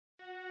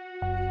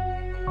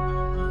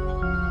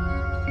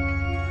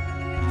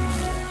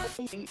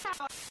This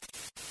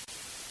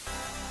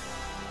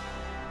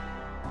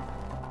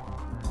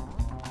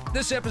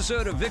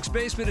episode of Vic's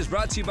Basement is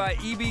brought to you by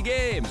EB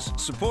Games.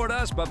 Support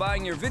us by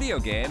buying your video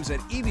games at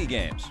EB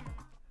Games.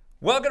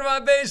 Welcome to my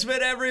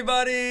basement,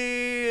 everybody.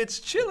 It's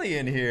chilly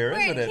in here,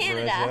 isn't it,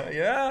 Canada. Marissa?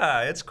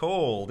 Yeah, it's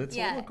cold. It's a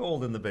little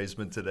cold in the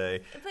basement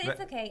today. But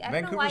it's okay. I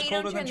don't know Vancouver's why you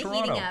don't colder turn than the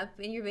heating Toronto. up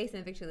in your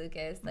basement, Victor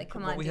Lucas. Like,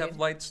 come But on, we dude. have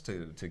lights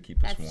to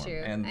keep us That's warm.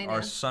 true. And I know.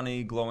 our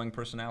sunny, glowing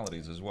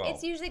personalities as well.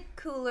 It's usually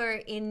cooler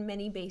in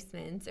many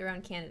basements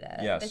around Canada.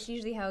 Yes. That's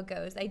usually how it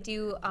goes. I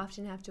do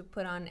often have to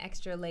put on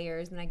extra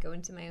layers when I go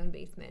into my own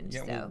basement.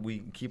 Yeah, so.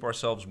 we keep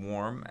ourselves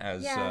warm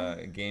as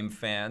Yeah. game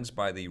fans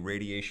by the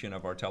radiation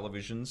of our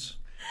televisions.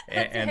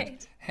 That's and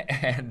right.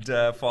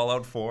 and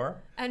Fallout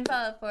 4. And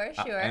Fallout 4,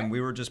 sure. And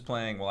we were just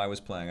playing, I was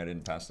playing, I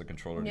didn't pass the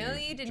controller to No,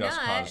 you. you did Just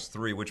not. Cause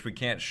 3, which we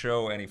can't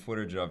show any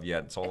footage of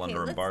yet. It's all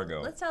under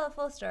embargo. Let's tell a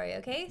full story,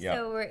 okay? Yeah.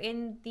 So we're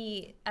in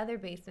the other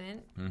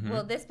basement.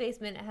 Well, this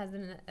basement has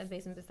a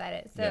basement beside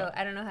it. So Yeah.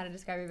 I don't know how to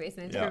describe your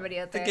basement to Yeah. everybody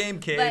out The there. game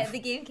cave. But the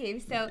game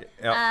cave. So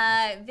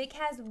Yeah. Vic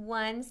has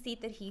one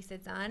seat that he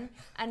sits on,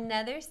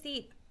 another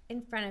seat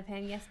in front of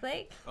him. Yes,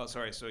 Blake? Oh,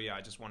 sorry. So, yeah,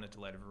 I just wanted to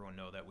let everyone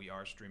know that we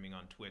are streaming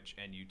on Twitch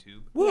and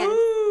YouTube.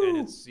 Woo! And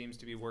it seems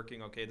to be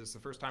working okay. This is the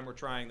first time we're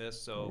trying this,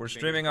 so... We're fingers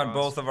streaming on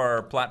crossed. both of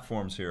our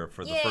platforms here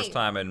for the Yay. first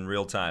time in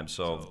real time.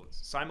 So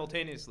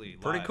simultaneously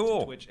pretty live cool.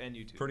 to Twitch and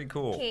YouTube. pretty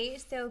cool. Okay,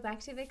 so back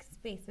to Vic's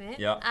basement.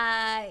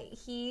 Yeah.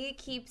 He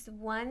keeps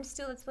one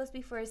stool that's supposed to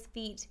be for his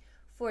feet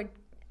for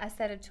a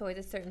set of toys,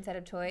 a certain set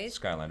of toys.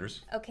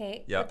 Skylanders.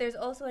 Okay. Yep. But there's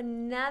also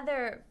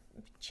another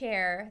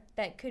chair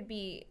that could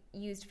be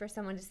used for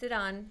someone to sit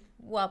on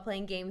while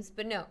playing games,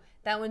 but no,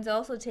 that one's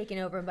also taken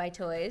over by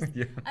toys.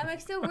 Yeah. I'm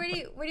like, so where do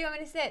you want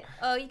me to sit?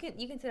 Oh, you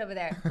can sit over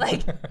there,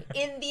 like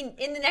in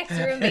the next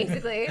room,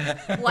 basically,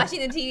 watching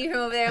the TV from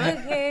over there. I'm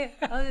like, okay,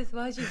 I'll just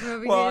watch you from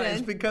over Well, here. it's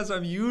Then. because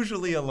I'm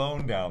usually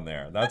alone down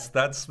there. That's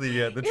the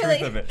You're truth like,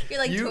 of it. You're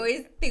like,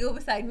 toys, they go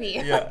beside me.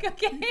 Yeah. Like,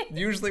 okay.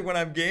 Usually when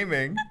I'm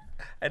gaming,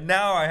 and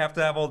now I have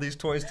to have all these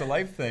toys to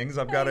life things.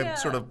 I've got to know.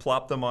 sort of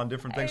plop them on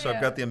different things. I So I've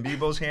know. got the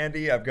Amiibos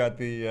handy, I've got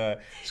the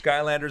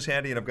Skylanders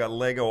handy, and I've got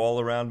Lego all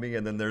around me.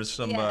 And then there's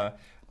some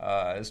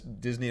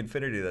Disney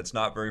Infinity that's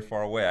not very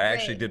far away. I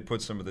actually Right. did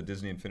put some of the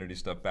Disney Infinity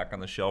stuff back on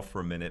the shelf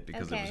for a minute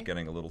because it was Okay.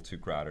 getting a little too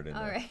crowded in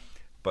All there. right.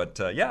 But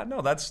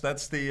that's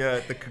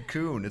the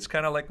cocoon. It's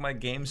kind of like my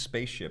game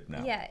spaceship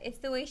now. Yeah, it's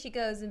the way she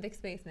goes in Vic's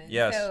basement.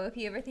 Yes. So if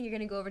you ever think you're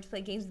going to go over to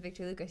play games with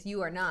Victor Lucas,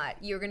 you are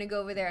not. You're going to go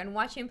over there and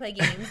watch him play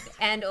games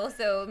and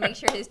also make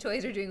sure his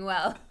toys are doing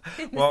well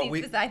in the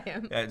seats beside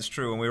him. Yeah, it's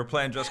true. And we were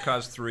playing Just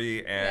Cause 3,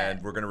 and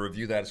Yeah. we're going to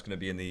review that. It's going to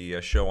be in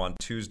the show on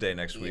Tuesday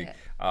next week.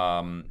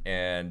 I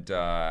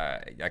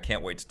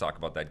can't wait to talk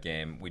about that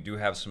game. We do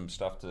have some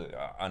stuff to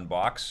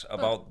unbox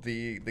about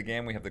the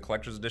game. We have the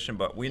collector's edition,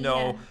 but we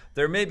know Yeah.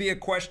 there may be a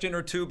question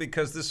or two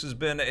because this has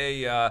been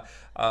a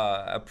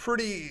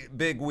pretty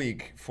big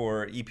week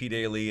for EP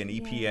Daily and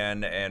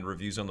EPN and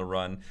Reviews on the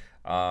Run.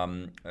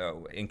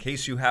 In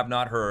case you have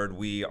not heard,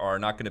 we are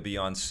not going to be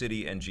on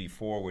City and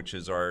G4, which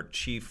is our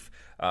chief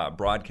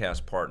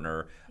broadcast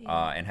partner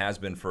and has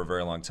been for a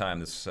very long time.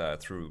 This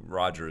through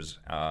Rogers,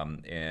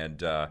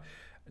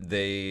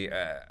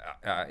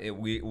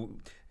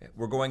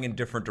 we're going in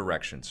different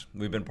directions.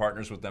 We've been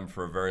partners with them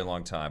for a very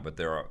long time, but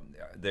they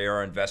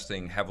are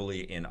investing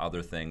heavily in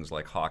other things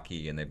like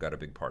hockey, and they've got a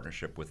big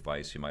partnership with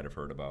Vice. You might have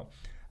heard about.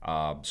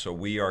 So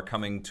we are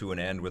coming to an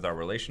end with our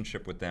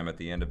relationship with them at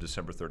the end of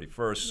December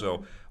 31st.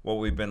 So what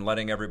we've been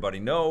letting everybody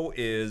know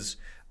is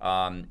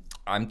I'm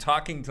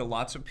talking to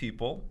lots of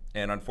people,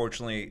 and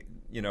unfortunately,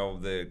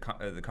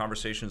 the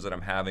conversations that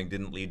I'm having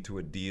didn't lead to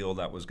a deal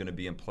that was going to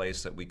be in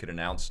place that we could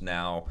announce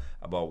now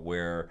about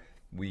where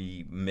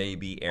we may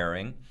be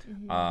airing,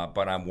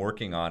 but I'm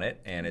working on it,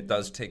 and it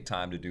does take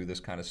time to do this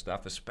kind of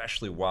stuff,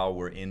 especially while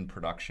we're in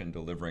production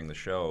delivering the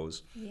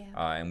shows. Yeah.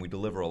 And we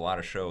deliver a lot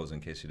of shows, in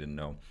case you didn't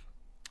know.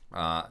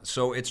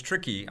 So it's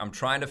tricky. I'm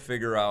trying to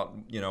figure out,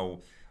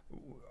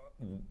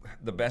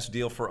 the best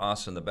deal for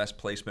us and the best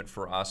placement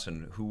for us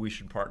and who we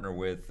should partner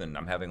with, and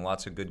I'm having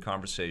lots of good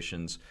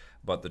conversations,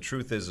 but the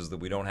truth is that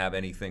we don't have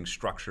anything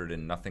structured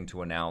and nothing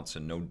to announce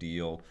and no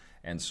deal.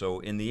 And so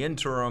in the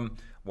interim,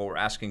 what we're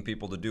asking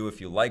people to do,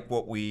 if you like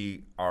what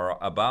we are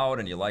about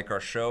and you like our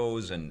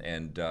shows and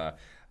you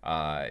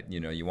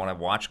want to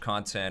watch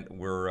content,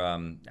 we're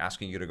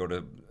asking you to go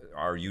to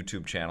our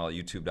YouTube channel at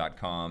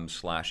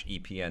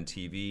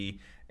youtube.com/EPNTV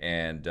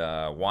and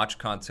watch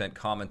content,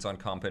 comment on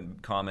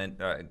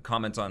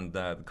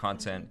the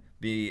content,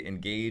 be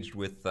engaged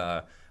with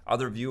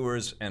other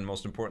viewers, and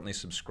most importantly,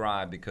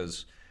 subscribe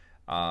because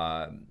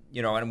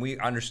and we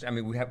understand. I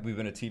mean, we've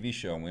been a TV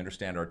show, and we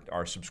understand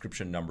our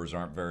subscription numbers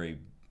aren't very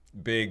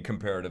big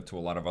comparative to a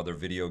lot of other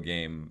video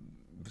game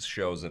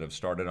shows that have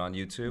started on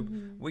YouTube.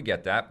 Mm-hmm. We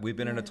get that. We've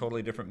been in a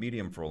totally different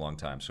medium for a long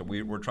time, so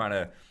we're trying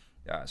to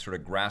sort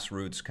of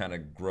grassroots kind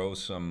of grow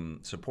some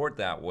support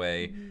that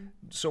way,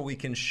 so we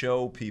can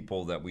show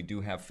people that we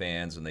do have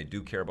fans and they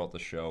do care about the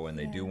show and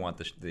they do want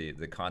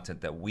the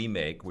content that we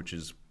make, which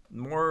is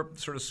more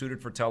sort of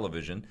suited for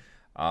television.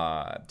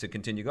 to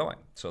continue going.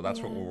 So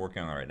that's what we're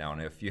working on right now.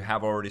 And if you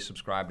have already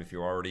subscribed, if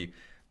you're already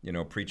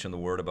preaching the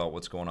word about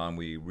what's going on,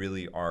 we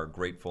really are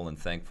grateful and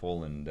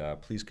thankful, and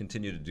please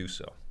continue to do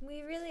so.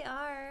 We really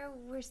are.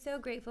 We're so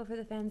grateful for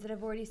the fans that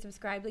have already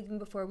subscribed, like even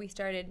before we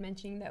started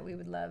mentioning that we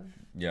would love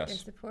their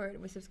support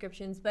with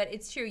subscriptions. But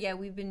it's true,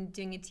 we've been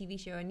doing a TV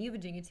show, and you've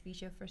been doing a TV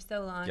show for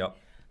so long. Yep.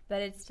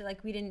 But it's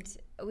like we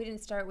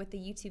didn't start with the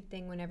YouTube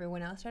thing when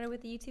everyone else started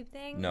with the YouTube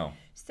thing. No.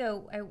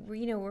 So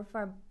we're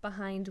far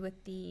behind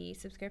with the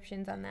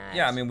subscriptions on that.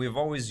 Yeah, I mean, we've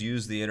always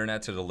used the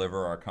internet to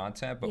deliver our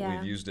content, but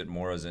we've used it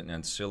more as an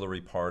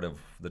ancillary part of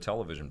the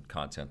television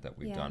content that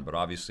we've done. But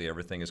obviously,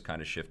 everything is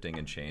kind of shifting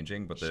and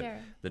changing. But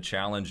the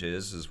challenge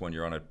is when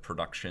you're on a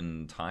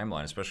production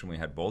timeline, especially when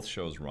we had both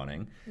shows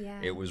running,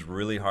 it was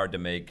really hard to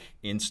make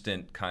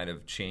instant kind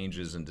of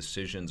changes and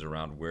decisions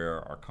around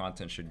where our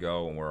content should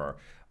go and where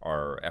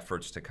our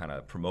efforts to kind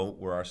of promote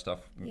where our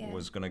stuff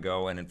was going to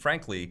go. And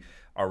frankly,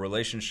 our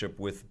relationship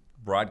with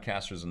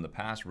broadcasters in the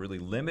past really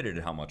limited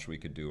how much we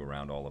could do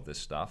around all of this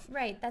stuff.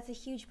 Right, that's a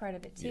huge part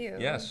of it too.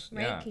 Yes,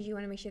 right, because you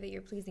want to make sure that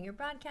you're pleasing your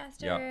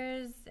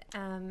broadcasters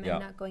and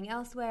not going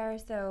elsewhere.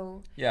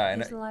 So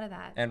there's a lot of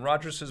that. And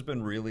Rogers has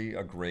been really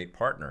a great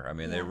partner. I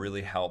mean, they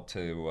really helped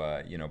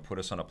to put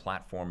us on a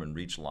platform and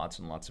reach lots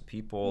and lots of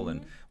people,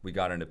 and we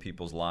got into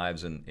people's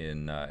lives,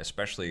 in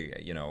especially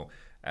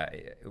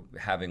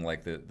having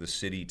like the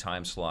city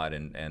time slot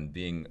and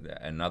being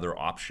another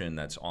option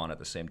that's on at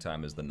the same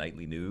time as the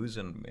nightly news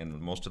in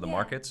most of the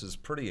markets is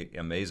pretty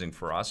amazing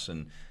for us,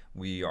 and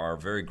we are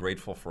very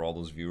grateful for all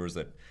those viewers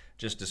that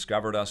just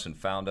discovered us and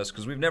found us,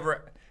 because we've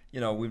never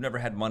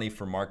had money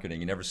for marketing.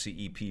 You never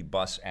see EP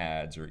bus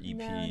ads or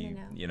EP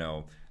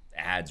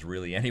ads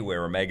really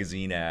anywhere, or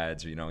magazine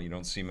ads, you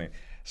don't see me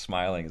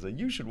smiling. It's like,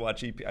 you should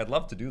watch EP. I'd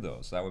love to do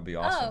those. That would be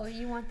awesome. Oh,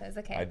 you want those?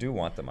 Okay. I do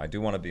want them. I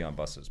do want to be on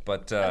buses.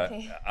 But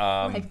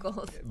life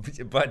goals.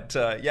 But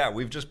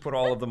we've just put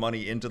all of the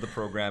money into the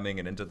programming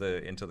and into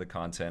the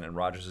content, and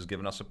Rogers has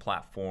given us a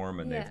platform,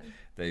 and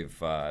they've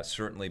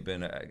certainly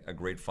been a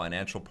great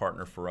financial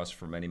partner for us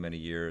for many, many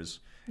years.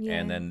 Yeah.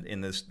 And then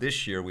in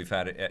this year, we've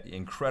had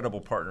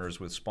incredible partners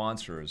with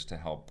sponsors to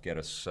help get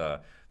us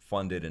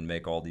funded and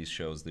make all these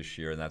shows this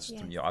year, and that's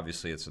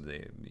obviously it's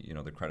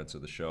the credits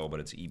of the show, but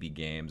it's EB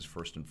Games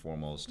first and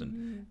foremost,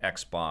 and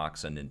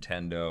Xbox and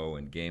Nintendo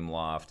and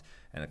Gameloft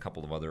and a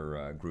couple of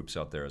other groups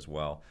out there as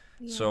well.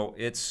 Yeah. So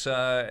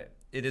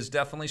it is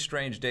definitely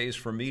strange days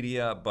for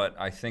media, but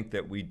I think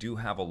that we do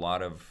have a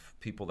lot of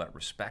people that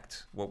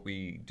respect what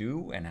we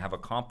do and have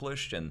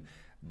accomplished, and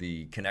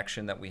the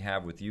connection that we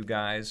have with you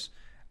guys,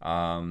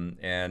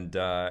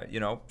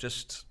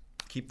 just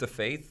keep the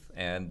faith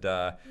and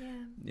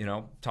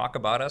talk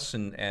about us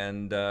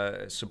and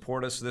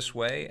support us this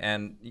way,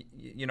 and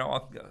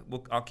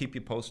I'll keep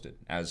you posted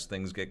as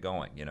things get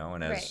going,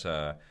 and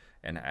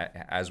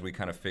as we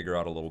kind of figure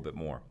out a little bit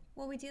more.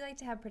 Well, we do like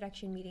to have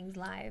production meetings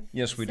live.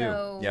 Yes, we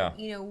do.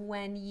 Yeah.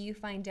 When you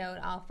find out,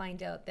 I'll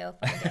find out, they'll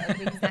find out at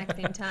the exact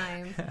same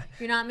time.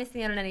 You're not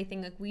missing out on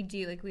anything like we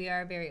do. Like, we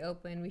are very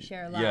open. We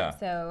share a lot. Yeah.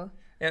 So.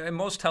 And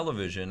most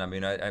television, I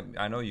mean,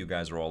 I know you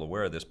guys are all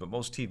aware of this, but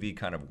most TV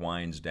kind of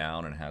winds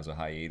down and has a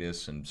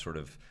hiatus and sort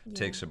of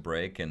takes a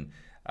break. And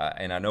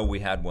I know we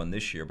had one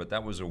this year, but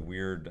that was a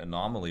weird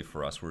anomaly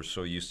for us. We're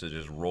so used to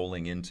just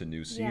rolling into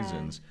new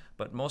seasons.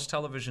 But most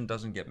television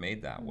doesn't get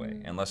made that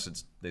way, unless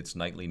it's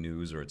nightly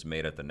news or it's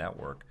made at the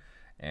network.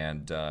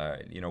 And,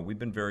 we've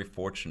been very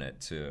fortunate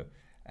to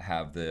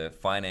have the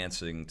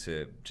financing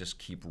to just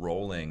keep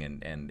rolling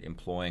and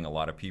employing a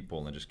lot of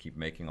people and just keep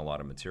making a lot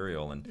of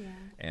material, and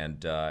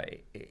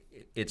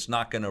it's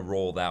not going to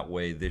roll that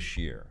way this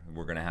year.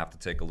 We're going to have to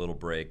take a little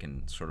break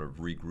and sort of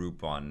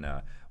regroup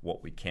on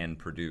what we can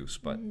produce,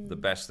 but the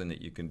best thing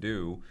that you can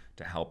do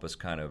to help us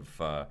kind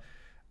of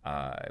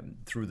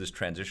through this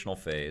transitional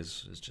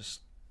phase is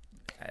just,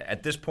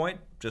 at this point,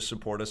 just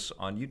support us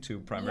on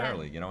YouTube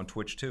primarily, and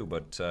Twitch too.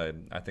 But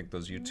I think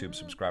those YouTube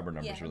subscriber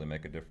numbers really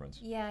make a difference.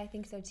 Yeah, I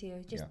think so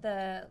too. Just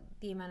the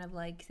amount of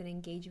likes and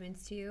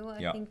engagements too.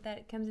 I think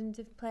that comes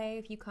into play.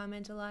 If you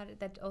comment a lot,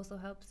 that also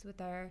helps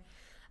with our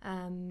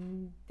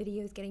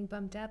videos getting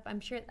bumped up. I'm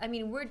sure. I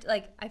mean,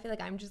 I feel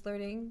like I'm just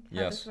learning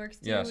how this works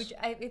too, which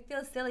it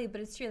feels silly,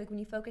 but it's true. Like, when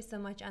you focus so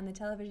much on the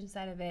television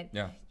side of it,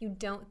 you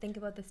don't think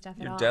about the stuff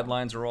at all. Your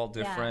deadlines are all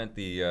different.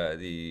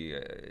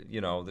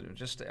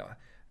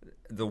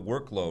 The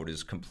workload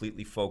is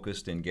completely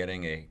focused in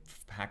getting a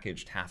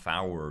packaged half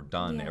hour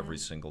done every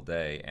single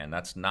day, and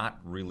that's not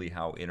really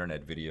how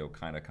internet video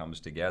kind of comes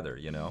together,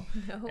 No.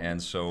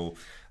 And so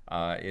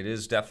it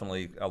is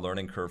definitely a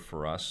learning curve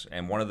for us.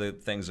 And one of the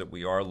things that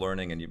we are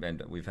learning,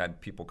 and we've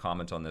had people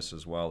comment on this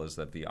as well, is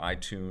that the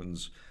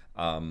iTunes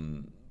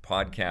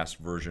podcast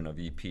version of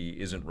EP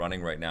isn't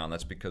running right now, and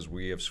that's because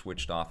we have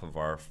switched off of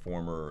our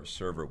former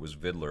server. It was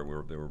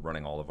Vidler. They were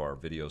running all of our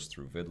videos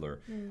through Vidler,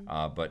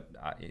 but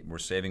we're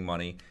saving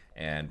money,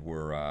 and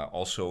we're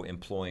also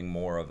employing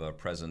more of a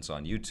presence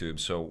on YouTube.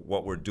 So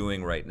what we're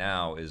doing right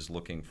now is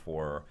looking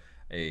for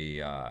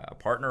a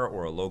partner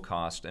or a low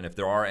cost. And if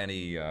there are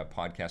any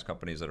podcast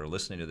companies that are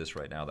listening to this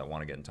right now that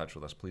want to get in touch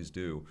with us, please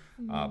do.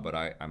 But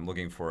I'm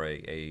looking for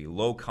a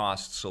low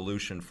cost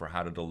solution for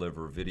how to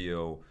deliver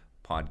video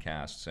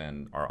podcasts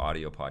and our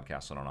audio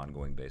podcasts on an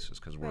ongoing basis,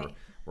 because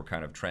we're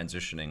kind of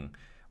transitioning.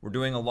 We're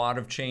doing a lot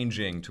of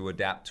changing to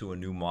adapt to a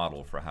new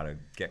model for how to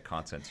get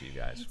content to you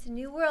guys. It's a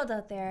new world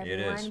out there,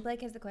 everyone. It is.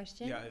 Blake has the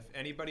question. Yeah, if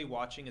anybody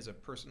watching is a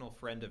personal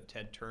friend of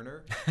Ted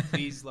Turner,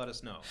 please let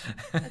us know.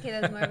 Okay,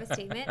 that was more of a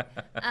statement.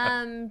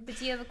 But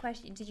do you have a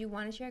question? Did you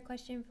want to share a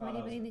question from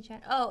anybody in the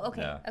chat? Oh,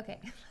 okay, Yeah. okay.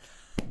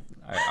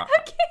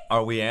 Okay.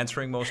 Are we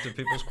answering most of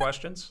people's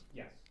questions?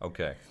 Yes.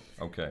 Okay.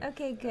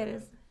 Okay,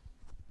 good.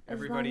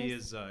 Everybody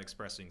is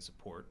expressing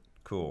support.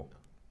 Cool.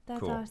 That's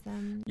cool.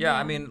 awesome. Yeah,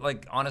 I mean,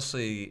 like,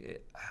 honestly,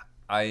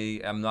 I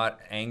am not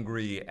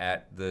angry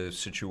at the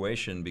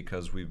situation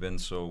because we've been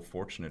so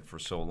fortunate for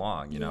so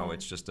long. You know,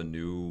 it's just a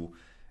new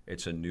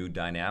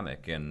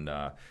dynamic. And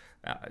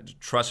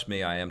trust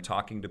me, I am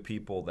talking to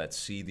people that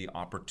see the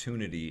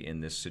opportunity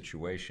in this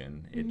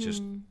situation. It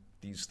just,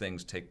 these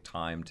things take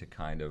time to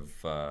kind of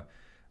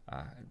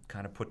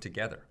put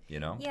together, you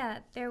know? Yeah,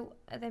 there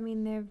have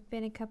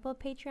been a couple of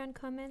Patreon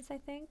comments, I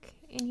think,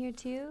 in here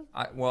too.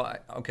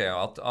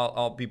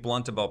 I'll be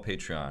blunt about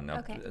Patreon. Now,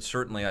 Okay.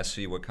 certainly I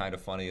see what Kind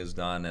of Funny has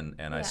done,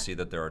 and I see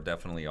that there are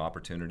definitely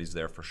opportunities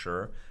there for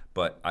sure.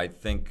 But I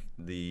think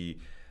the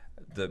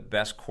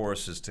best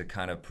course is to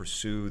kind of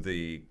pursue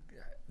the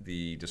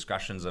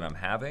discussions that I'm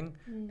having,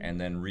 and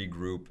then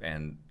regroup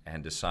and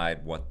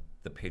decide what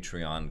the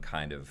Patreon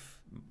kind of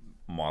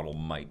model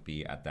might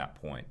be at that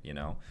point, you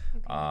know?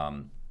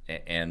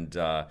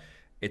 Okay.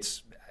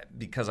 It's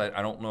because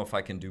I don't know if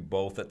I can do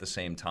both at the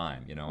same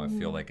time, you know? I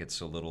feel like it's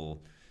a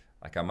little,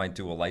 like I might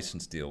do a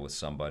license deal with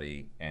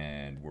somebody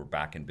and we're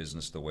back in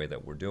business the way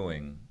that we're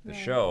doing the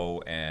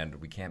show, and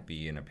we can't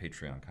be in a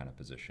Patreon kind of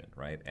position,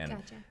 right?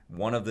 And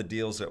one of the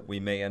deals that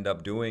we may end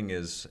up doing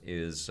is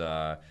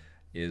some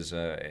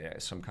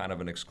kind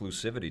of an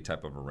exclusivity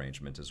type of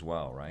arrangement as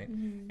well, right?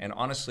 And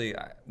honestly,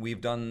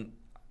 we've done...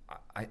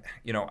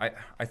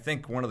 I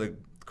think one of the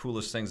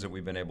coolest things that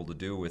we've been able to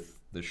do with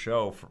the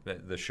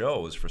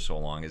shows for so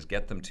long is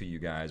get them to you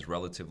guys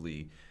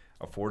relatively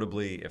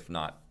affordably, if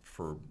not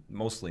for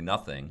mostly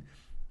nothing.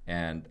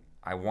 And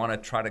I want to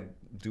try to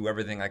do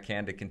everything I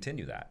can to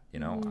continue that. You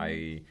know,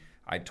 I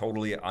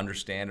totally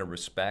understand and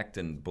respect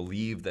and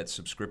believe that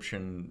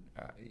subscription,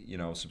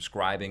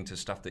 subscribing to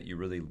stuff that you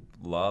really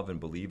love and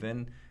believe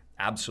in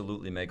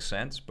absolutely makes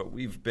sense. But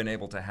we've been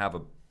able to have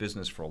a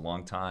business for a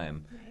long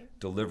time,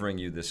 delivering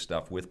you this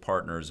stuff with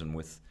partners and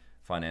with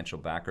financial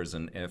backers.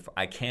 And if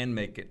I can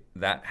make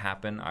that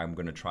happen, I'm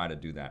going to try to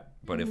do that.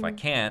 But if I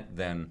can't,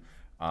 then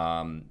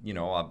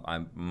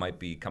I might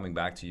be coming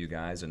back to you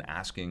guys and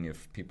asking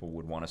if people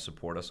would want to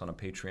support us on a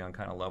Patreon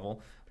kind of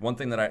level. One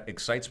thing that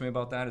excites me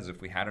about that is if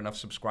we had enough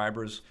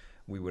subscribers,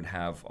 we would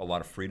have a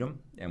lot of freedom,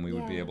 and we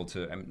would be able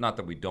to, not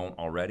that we don't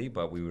already,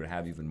 but we would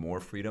have even more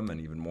freedom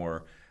and even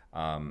more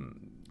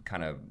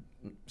kind of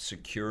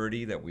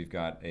security that we've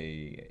got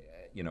a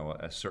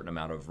certain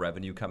amount of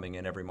revenue coming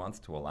in every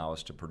month to allow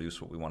us to produce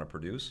what we want to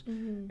produce.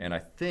 And I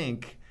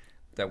think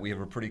that we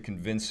have a pretty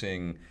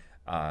convincing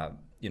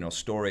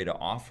story to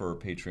offer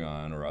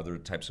Patreon or other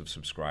types of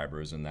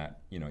subscribers, and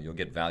that you'll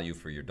get value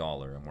for your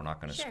dollar, and we're not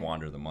going to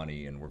squander the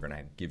money, and we're going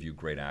to give you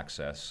great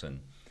access,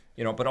 and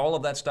but all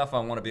of that stuff I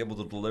want to be able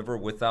to deliver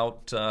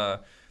without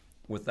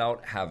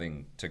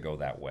having to go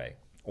that way.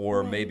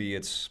 Or maybe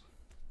it's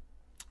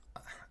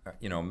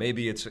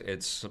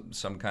it's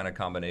some kind of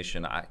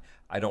combination.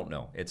 I don't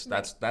know.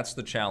 That's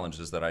the challenge,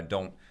 is that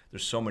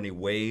there's so many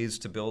ways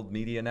to build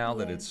media now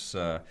that it's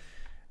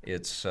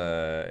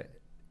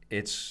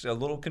a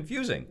little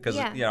confusing, because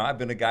I've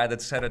been a guy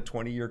that's had a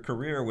 20-year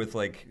career with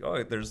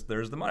there's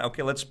the money.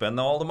 Okay, let's spend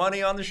all the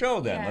money on the show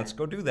then. Let's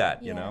go do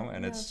that,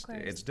 and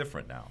it's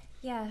different now.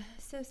 Yeah.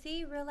 So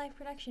see, real life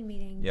production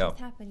meeting just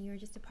happened. You were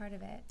just a part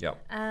of it. Yep.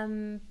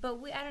 But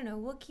I don't know.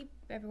 We'll keep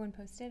everyone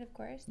posted, of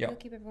course. Yep. We'll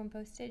keep everyone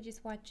posted.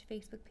 Just watch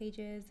Facebook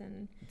pages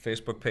and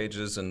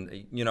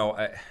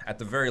at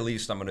the very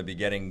least, I'm going to be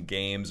getting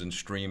games and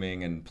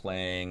streaming and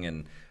playing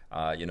and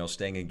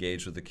staying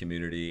engaged with the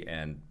community,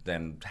 and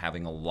then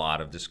having a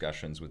lot of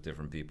discussions with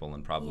different people,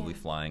 and probably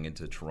flying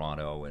into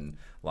Toronto and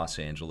Los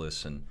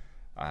Angeles and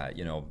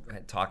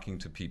talking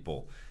to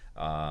people.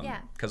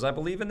 Because I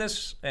believe in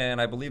this, and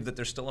I believe that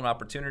there's still an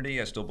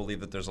opportunity. I still believe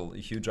that there's a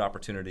huge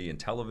opportunity in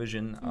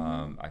television.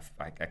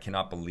 I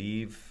cannot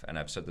believe, and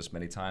I've said this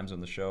many times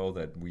on the show,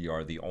 that we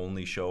are the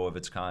only show of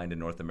its kind in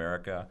North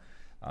America.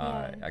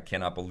 I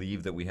cannot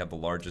believe that we have the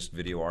largest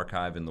video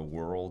archive in the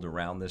world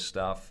around this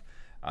stuff.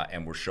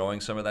 And we're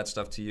showing some of that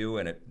stuff to you,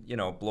 and it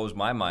blows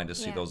my mind to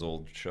see those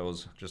old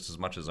shows just as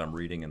much as I'm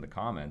reading in the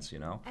comments. I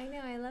know,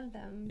 I love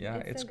them. Yeah,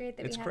 it's so great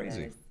that it's we have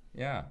crazy. those.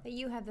 Yeah. That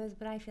you have those,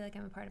 but I feel like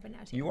I'm a part of it now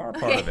too. You are a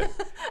part of it.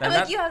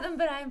 I'm you have them,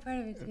 but I'm part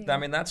of it too. I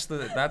mean, that's the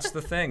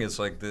thing. It's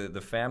like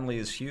the family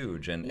is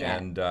huge, and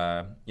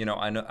I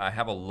know I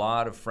have a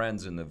lot of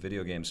friends in the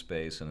video game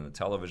space and in the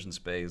television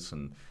space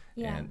and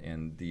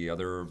the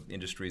other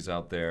industries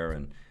out there,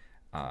 and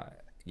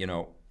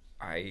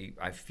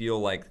I feel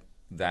like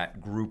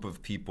that group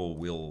of people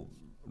will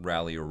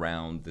rally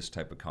around this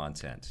type of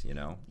content,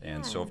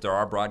 And so if there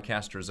are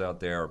broadcasters out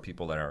there or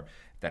people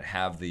that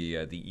have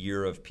the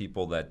ear of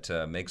people that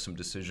make some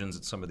decisions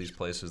at some of these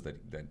places that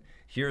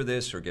hear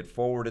this or get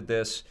forwarded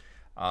this,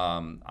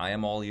 I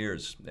am all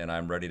ears, and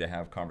I'm ready to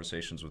have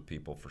conversations with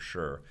people for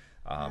sure.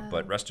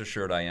 But rest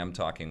assured, I am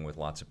talking with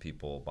lots of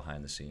people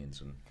behind the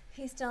scenes. And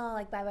he's still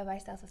like buy,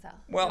 sell.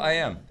 Well, I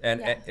am,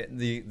 and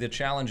the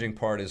challenging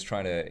part is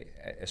trying to,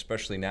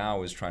 especially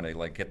now, is trying to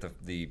like get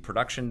the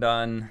production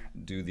done,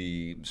 do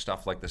the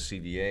stuff like the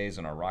CVAs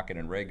and our rocket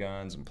and ray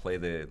guns, and play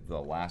the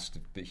last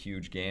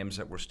huge games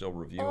that we're still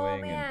reviewing. Oh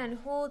man,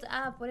 hold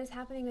up! What is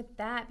happening with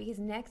that? Because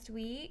next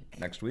week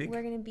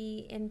we're going to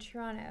be in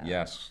Toronto.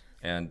 Yes.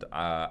 And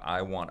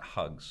I want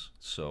hugs.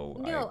 So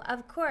no,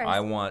 of course.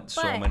 I want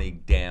so many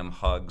damn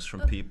hugs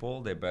from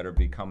people. They better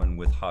be coming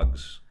with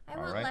hugs. I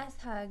want less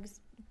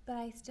hugs, but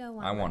I still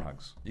want. I want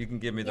hugs. You can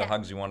give me the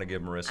hugs you want to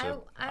give Marissa.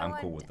 I'm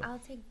cool with them. I'll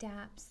take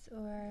daps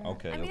or.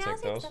 Okay, you'll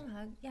take those. Some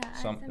hugs. Yeah,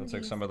 you'll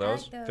take some of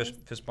those.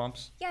 Fist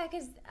bumps. Yeah,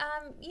 because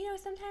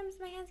sometimes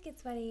my hands get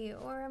sweaty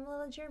or I'm a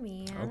little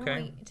germy. I don't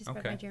want to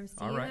spread my germs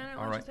to you. And I don't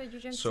want to spread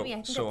your germs to me. I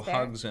think so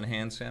hugs and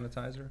hand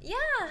sanitizer. Yeah,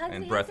 hugs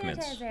and breath hand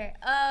mints. sanitizer.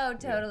 Oh,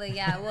 totally.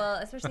 Yeah. Well,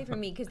 especially for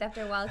me, because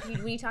after a while,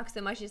 when you talk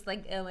so much, it's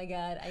like, oh my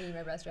god, I need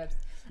my breast rubs.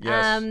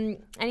 Yes.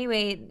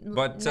 Anyway,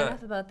 not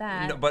enough about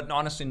that. But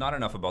honestly, not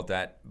enough about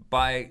that.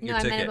 Buy your ticket. No,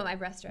 I meant about my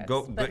breast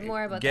rubs. But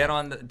more about get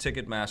on the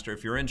Ticketmaster.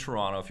 If you're in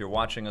Toronto, if you're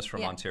watching us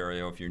from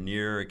Ontario, if you're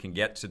near, it can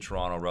get to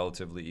Toronto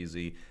relatively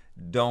easy.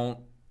 Don't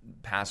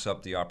pass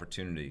up the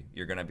opportunity.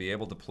 You're going to be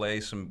able to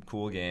play some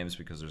cool games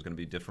because there's going to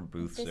be different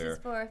booths there. This is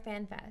for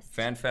FanFest.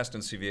 FanFest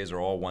and CVAs are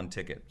all one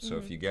ticket. So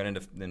if you get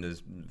into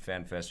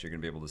FanFest, you're going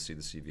to be able to see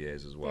the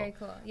CVAs as well. Very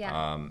cool,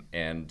 yeah.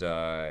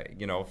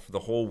 The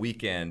whole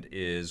weekend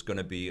is going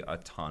to be a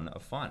ton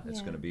of fun.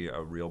 It's going to be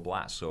a real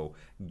blast. So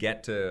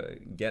get to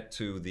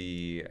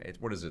the,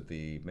 what is it,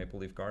 the Maple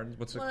Leaf Gardens?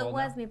 What's it called now?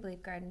 Well, it was Maple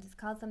Leaf Gardens. It's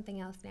called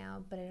something else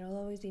now, but it'll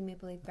always be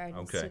Maple Leaf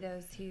Gardens to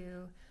those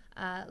who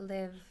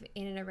live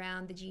in and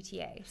around the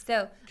GTA.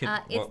 So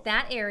it's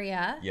that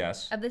area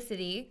of the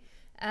city,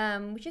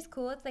 which is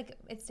cool.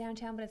 It's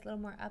downtown, but it's a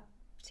little more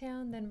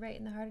uptown than right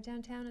in the heart of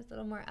downtown. It's a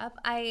little more up.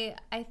 I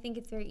think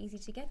it's very easy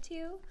to get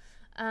to.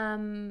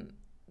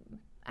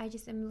 I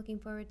just am looking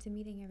forward to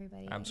meeting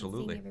everybody.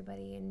 Absolutely. And seeing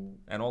everybody.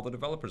 And all the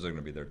developers are going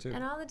to be there too.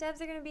 And all the devs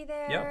are going to be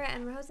there.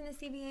 And we're hosting the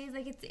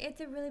CVAs.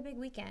 It's a really big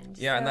weekend.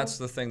 Yeah, and that's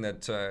the thing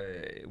that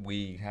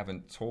we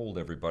haven't told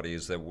everybody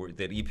is that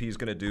EP is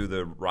going to do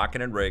the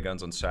rocket and ray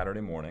guns on Saturday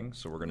morning.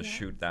 So we're going to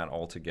shoot that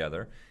all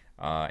together.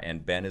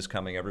 And Ben is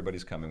coming.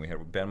 Everybody's coming.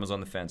 Ben was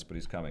on the fence, but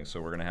he's coming. So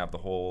we're going to have the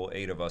whole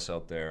 8 of us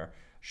out there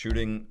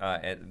shooting,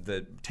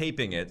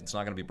 taping it. It's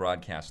not going to be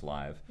broadcast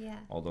live. Yeah.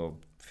 Although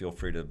feel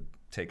free to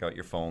take out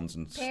your phones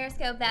and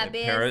Periscope that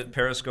biz.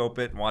 Periscope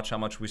it and watch how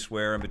much we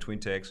swear in between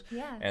takes.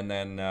 Yeah. And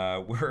then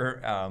we're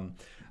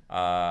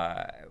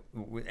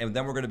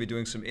going to be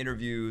doing some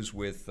interviews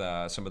with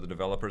some of the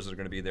developers that are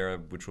going to be there,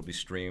 which will be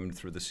streamed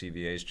through the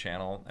CVA's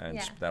channel, and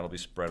that'll be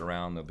spread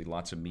around. There'll be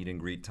lots of meet and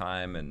greet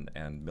time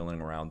and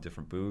milling around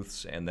different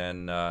booths. And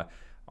then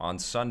on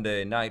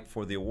Sunday night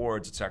for the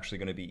awards, it's actually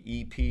going to be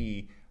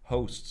EP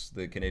hosts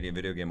the Canadian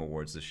Video Game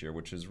Awards this year,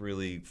 which is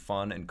really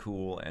fun and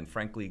cool and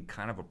frankly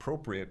kind of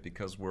appropriate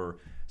because we're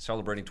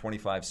celebrating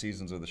 25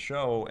 seasons of the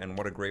show, and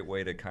what a great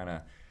way to kind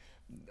of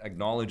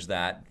acknowledge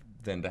that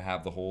than to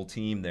have the whole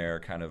team there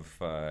kind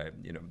of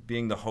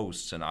being the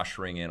hosts and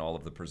ushering in all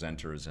of the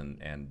presenters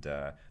and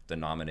the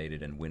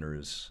nominated and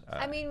winners.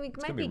 I mean, we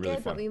might be really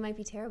good, but we might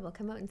be terrible.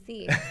 Come out and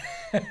see.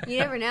 You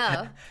never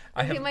know.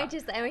 I might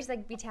just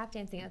be tap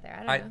dancing out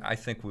there. I don't know. I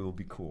think we will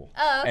be cool.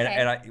 Oh, okay.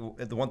 And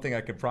the one thing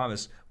I could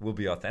promise, we'll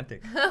be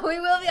authentic.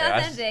 We will be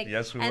authentic.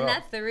 Yes, we will. And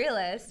that's the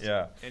realist.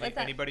 Yeah.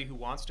 Anybody who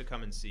wants to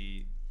come and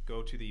see,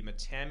 go to the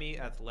Matami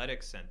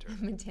Athletic Center.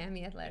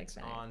 Matami Athletic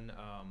Center. On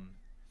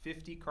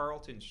 50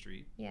 Carlton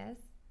Street. Yes.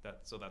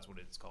 So that's what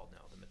it's called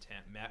now. The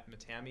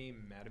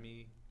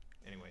Matami.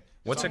 Anyway.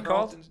 What's it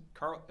called?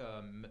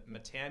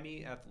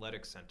 Matami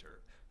Athletic Center.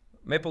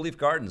 Maple Leaf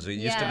Gardens. It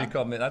used to be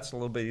called. That's a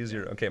little bit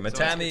easier. Okay,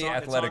 Matami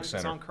Athletic Center.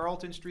 It's on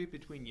Carlton Street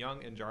between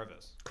Yonge and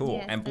Jarvis. Cool.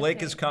 Yes, and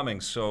Blake is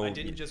coming. So I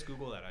didn't just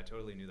Google that. I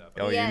totally knew that.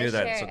 Oh, you knew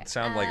that. So it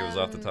sounded like it was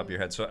off the top of your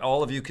head. So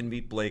all of you can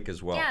meet Blake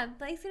as well. Yeah,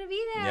 Blake's gonna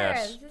be there.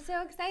 Yes. This is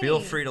so exciting.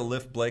 Feel free to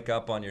lift Blake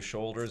up on your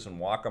shoulders and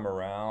walk him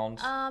around.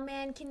 Oh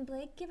man, can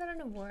Blake give out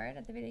an award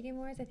at the Video Game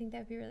Awards? I think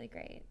that'd be really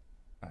great.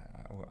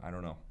 I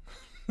don't know.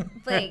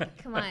 Blake,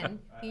 come on.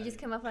 You just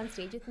come up on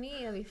stage with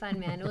me? It'll be fun,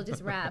 man. We'll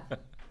just rap.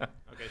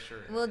 Okay, sure.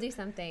 We'll do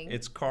something.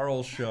 It's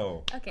Carl's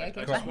show. Okay.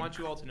 I just want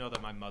you all to know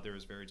that my mother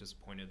is very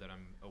disappointed that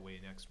I'm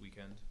away next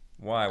weekend.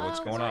 Why? What's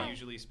going on? I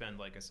usually spend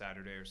like a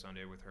Saturday or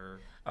Sunday with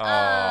her.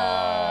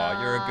 Oh,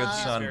 you're a good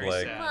son,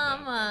 Blake.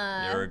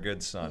 Mama. You're a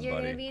good son, buddy. You're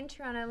going to be in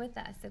Toronto with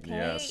us, okay?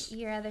 Yes.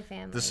 Your other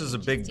family. This is a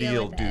big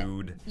deal,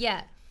 dude.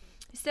 Yeah.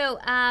 So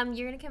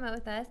you're going to come out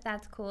with us.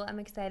 That's cool. I'm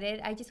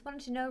excited. I just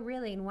wanted to know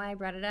really, and why I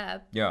brought it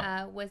up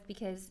was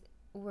because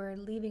we're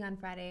leaving on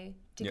Friday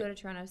to go to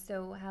Toronto.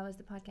 So how is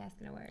the podcast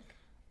going to work?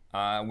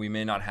 We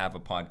may not have a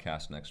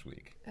podcast next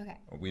week. Okay.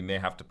 We may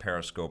have to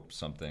Periscope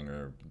something,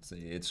 or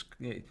it's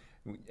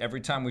every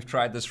time we've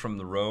tried this from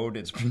the road,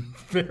 it's been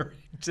very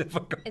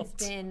difficult.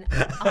 It's been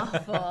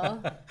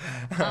awful,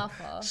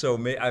 awful. So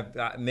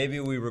maybe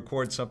we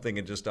record something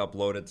and just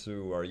upload it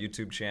to our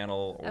YouTube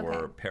channel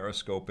or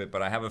Periscope it.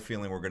 But I have a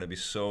feeling we're going to be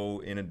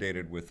so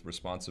inundated with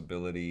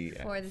responsibility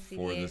for the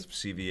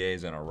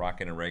CVAs and our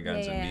rocket and ray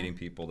guns and meeting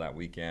people that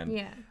weekend.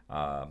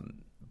 Yeah.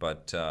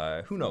 But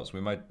who knows? We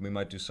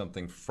might do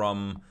something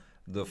from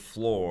the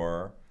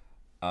floor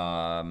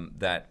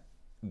that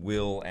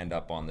will end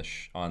up on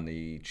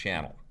the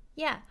channel.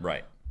 Yeah.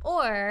 Right.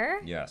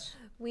 Or yes,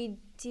 we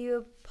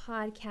do a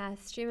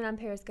podcast, stream it on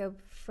Periscope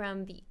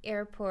from the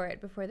airport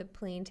before the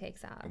plane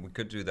takes off. And we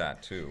could do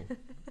that too.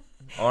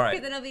 All right.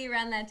 Because it'll be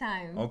around that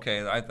time.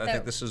 Okay, I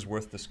think this is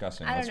worth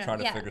discussing. Let's try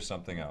to figure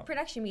something out.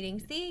 Production meeting.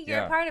 See,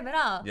 you're a part of it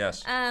all.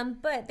 Yes.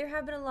 But there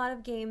have been a lot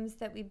of games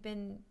that we've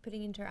been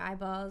putting into our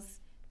eyeballs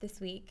this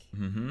week.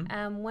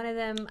 Mm-hmm. One of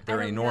them,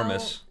 they're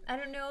enormous. I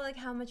don't know like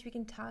how much we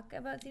can talk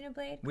about Xenoblade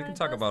Chronicles. We can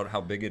talk about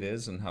how big it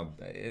is and how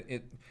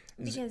it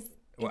because it's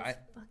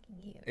fucking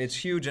huge. It's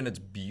huge and it's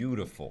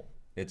beautiful.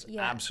 It's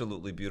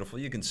absolutely beautiful.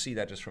 You can see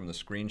that just from the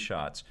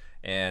screenshots.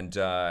 And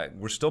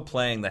we're still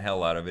playing the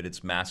hell out of it.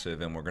 It's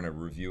massive, and we're going to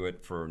review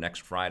it for next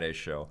Friday's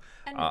show.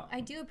 And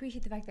I do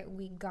appreciate the fact that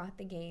we got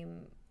the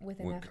game with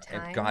enough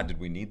time. God, did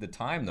we need the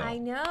time, though? I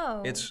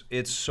know.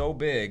 It's so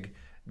big.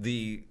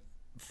 The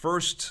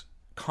first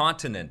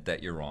continent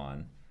that you're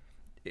on,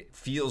 it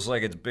feels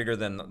like it's bigger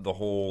than the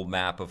whole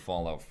map of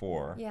Fallout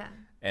 4. Yeah.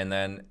 And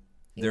then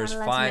there's 5.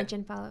 You're not allowed to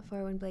mention Fallout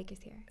 4 when Blake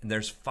is here. And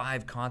there's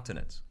 5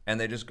 continents, and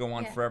they just go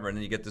on forever. And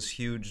then you get this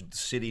huge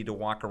city to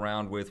walk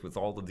around with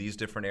all of these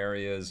different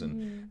areas,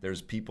 and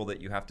there's people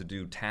that you have to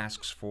do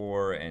tasks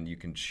for, and you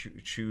can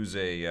choose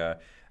a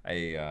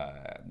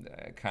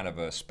kind of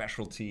a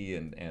specialty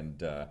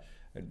and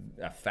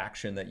a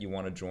faction that you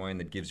want to join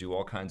that gives you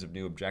all kinds of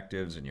new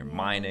objectives, and you're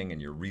mining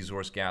and you're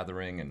resource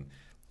gathering, and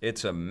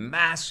it's a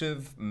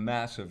massive,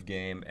 massive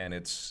game, and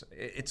it's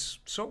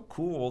so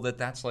cool that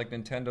that's like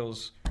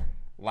Nintendo's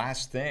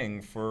last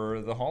thing for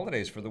the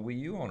holidays for the Wii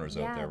U owners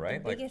out there,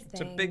 right? The biggest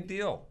it's a big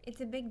deal.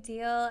 It's a big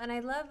deal, and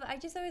I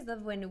just always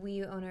love when Wii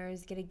U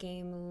owners get a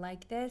game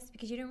like this,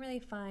 because you don't really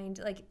find,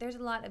 like, there's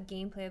a lot of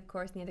gameplay, of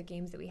course, in the other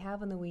games that we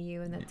have on the Wii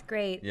U, and that's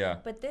great. Yeah.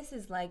 But this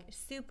is like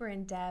super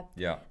in depth,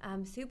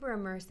 super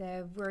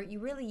immersive, where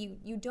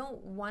you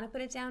don't want to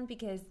put it down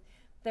because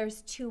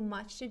there's too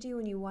much to do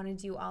and you want to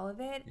do all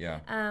of it. Yeah.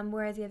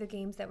 Whereas the other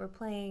games that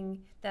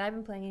I've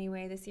been playing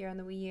anyway this year on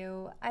the Wii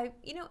U, I'm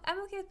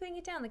okay with putting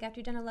it down. Like after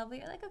you've done a level,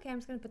 you're like, okay, I'm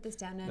just going to put this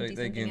down now and do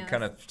something else. They can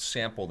kind of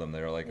sample them.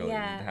 They're like,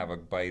 have a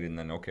bite and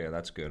then, okay,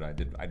 that's good. I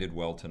did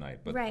well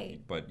tonight. But,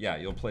 But yeah,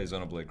 you'll play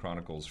Xenoblade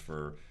Chronicles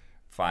for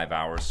 5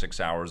 hours, 6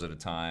 hours at a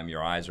time.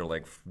 Your eyes are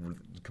like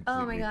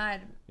completely... Oh my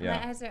God. Yeah.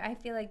 My eyes I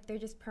feel like they're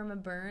just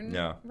perma-burn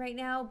right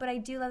now. But I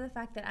do love the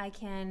fact that I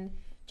can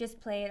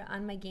just play it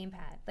on my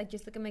gamepad. Like,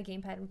 just look at my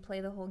gamepad and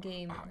play the whole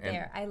game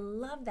there. I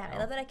love that. I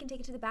love that I can take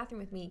it to the bathroom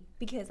with me,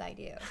 because I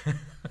do.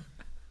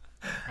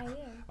 I do.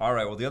 All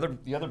right. Well, the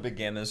other big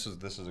game. This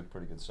is a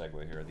pretty good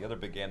segue here. The other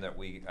big game that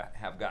we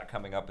have got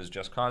coming up is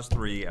Just Cause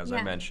 3, as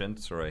I mentioned.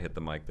 Sorry, I hit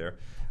the mic there.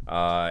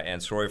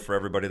 And sorry for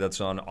everybody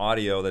that's on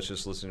audio, that's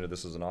just listening to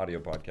this as an audio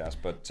podcast.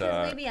 But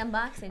maybe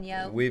unboxing,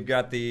 yo. We've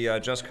got the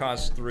Just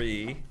Cause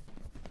 3.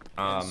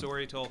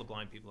 Sorry to all the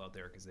blind people out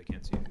there because they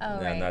can't see it. Oh,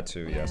 and that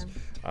too, yes.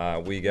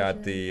 We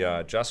got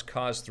the Just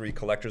Cause 3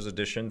 Collector's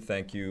Edition.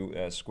 Thank you,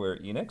 Square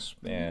Enix.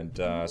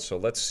 And so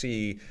let's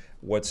see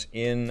what's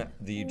in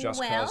the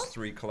Just Cause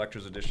 3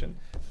 Collector's Edition.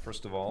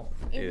 First of all,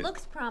 it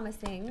looks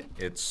promising.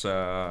 It's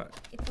a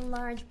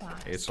large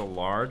box. It's a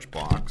large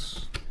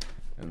box.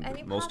 And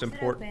the most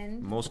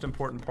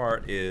important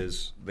part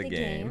is the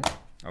game.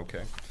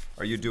 Okay.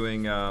 Are you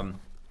doing...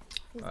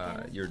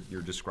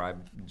 you're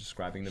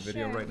describing the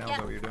video right now? Is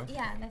that what you're doing?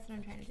 Yeah, that's what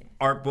I'm trying to do.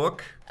 Art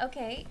book.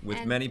 Okay.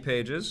 With many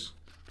pages.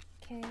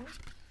 Okay.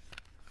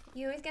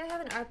 You always gotta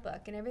have an art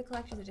book in every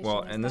collector's edition.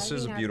 Well, and this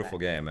is a beautiful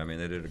game. I mean,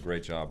 they did a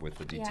great job with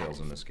the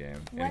details in this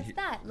game. What's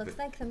that? Looks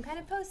like some kind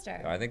of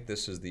poster. I think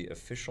this is the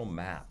official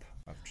map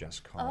of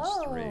Just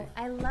Cause 3. Oh,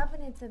 I love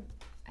when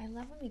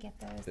we get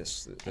those.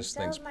 This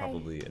thing's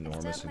probably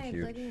enormous and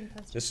huge.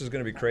 This is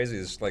going to be crazy.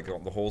 It's like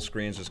the whole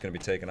screen's just going to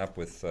be taken up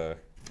with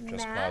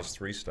Just Cause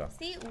 3 stuff.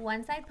 See,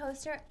 one side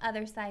poster,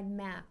 other side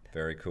map.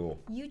 Very cool.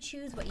 You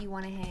choose what you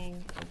want to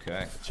hang.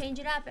 Okay. Change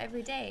it up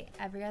every day,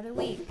 every other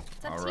week.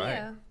 It's up to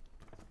you.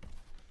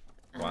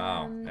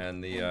 Wow,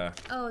 and the...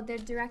 the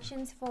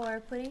directions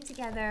for putting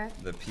together...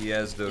 The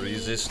pièce de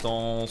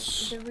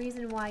résistance. The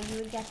reason why you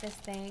would get this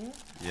thing.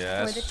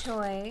 Yes. Or the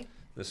toy.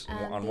 This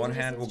on one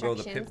hand will go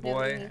the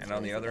Pip-Boy, and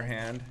on the other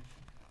hand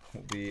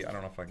will be... I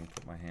don't know if I can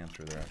put my hand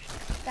through there, actually.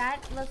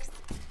 That looks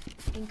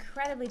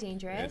incredibly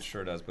dangerous. It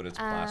sure does, but it's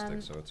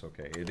plastic, so it's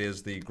okay. It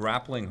is the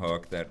grappling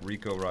hook that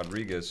Rico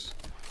Rodriguez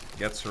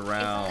gets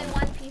around. It's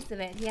only one piece of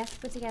it. He has to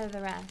put together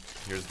the rest.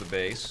 Here's the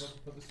base.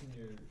 Put this in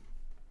your...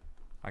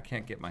 I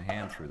can't get my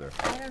hand through there.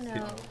 I don't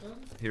know.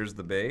 Here's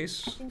the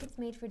base. I think it's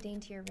made for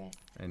daintier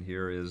wrists. And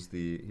here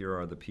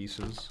are the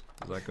pieces.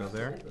 Does that go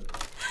there?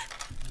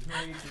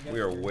 We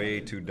are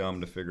way too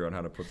dumb to figure out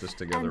how to put this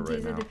together right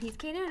these now. are the pieces.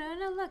 Okay,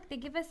 no, look, they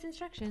give us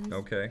instructions.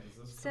 Okay.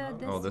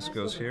 So This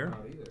goes here?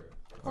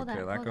 Hold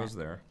okay, on, that goes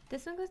there.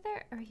 This one goes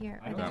there or here?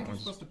 I don't there? think you're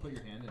supposed to put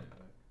your hand in it.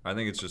 I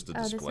think it's just a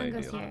display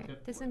this one goes deal. here.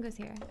 This one goes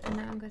here, and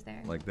that one goes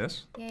there. Like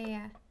this?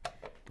 Yeah.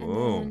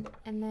 Boom.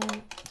 And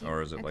then.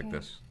 Or is it like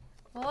this?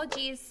 Oh,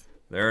 geez.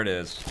 There it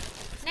is.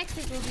 Next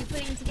week we'll be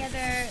putting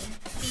together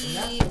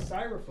the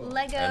Styrofoam.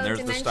 Lego And there's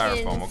the Dimensions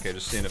styrofoam. Okay,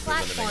 just seeing if there's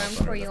anything else platform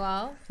under for you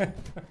all.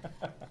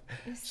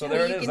 So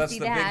there it you is. can That's see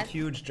the that. big,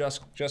 huge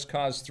Just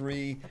Cause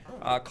 3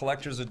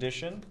 collector's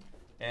edition,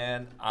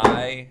 and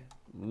I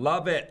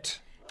love it.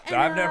 And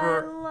I've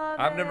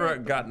I love never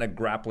it. gotten a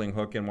grappling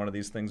hook in one of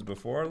these things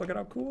before. Look at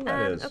how cool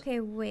that is. Okay,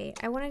 wait.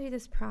 I want to do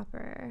this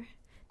proper.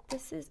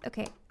 This is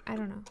okay. I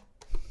don't know.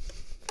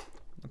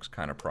 Looks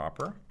kind of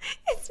proper.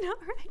 It's not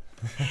right.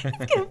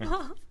 It's gonna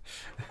fall.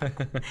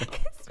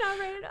 It's not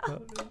right at all.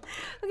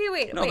 Okay,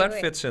 wait. No, that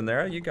fits in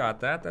there. You got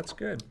that. That's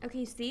good.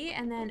 Okay, see,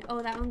 and then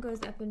that one goes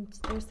up, and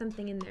there's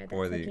something in there that's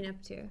Boy, looking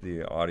up to.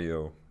 the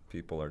audio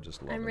people are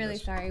just loving I'm really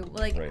this sorry.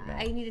 Like right now.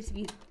 I needed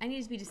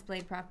to be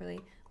displayed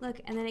properly. Look,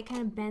 and then it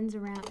kind of bends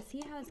around.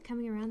 See how it's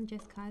coming around the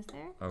Just Cause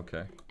there?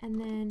 Okay. And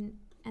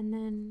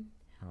then.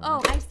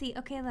 Oh, I see.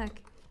 Okay, look.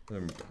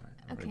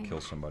 I'm gonna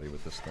kill somebody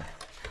with this thing.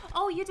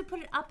 Oh, you have to put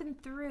it up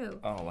and through.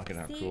 Oh, look at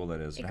how See? cool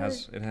that is. It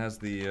It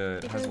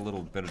has a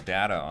little bit of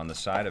data on the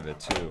side of it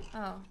too.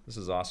 Oh. This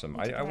is awesome.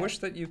 That's I okay. wish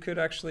that you could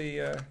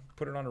actually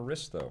put it on a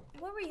wrist though.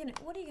 What are you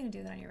gonna do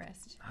with it on your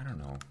wrist? I don't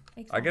know.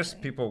 I guess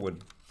Exactly. people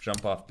would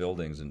jump off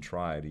buildings and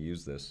try to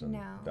use this and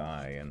No.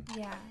 die, and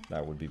Yeah.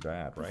 that would be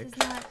bad, right? This is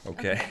not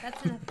Okay.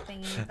 That's enough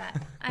thing.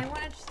 But I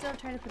want to still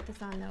try to put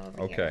this on though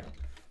over here. Okay.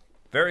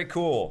 Very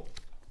cool.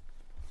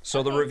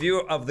 So the Okay.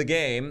 review of the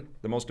game,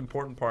 the most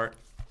important part,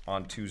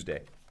 on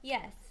Tuesday.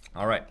 Yes.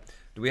 All right.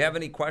 Do we have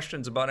any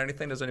questions about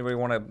anything? Does anybody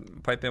want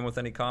to pipe in with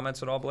any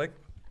comments at all, Blake?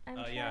 I'm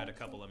Yeah, I trying had a to-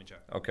 couple. Let me check.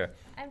 Okay.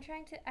 I'm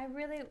trying to.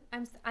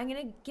 I'm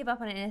gonna give up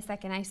on it in a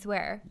second. I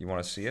swear. You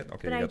want to see it?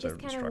 Okay, But you I got the just kind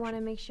of instruction. want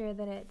to make sure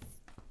that it's.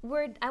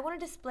 I want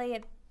to display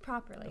it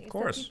properly. Of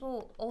course. So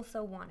people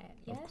also want it.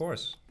 Yes. Of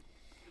course.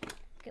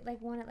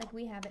 Like want it like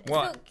we have it.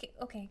 Well, So,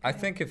 okay. I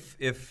think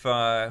if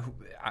I'll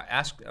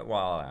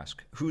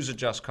ask who's a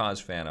Just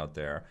Cause fan out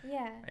there.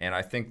 Yeah. And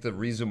I think the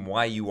reason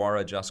why you are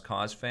a Just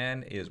Cause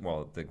fan is,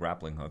 well, the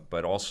grappling hook,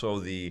 but also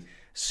the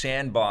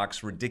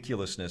sandbox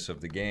ridiculousness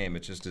of the game.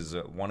 It just is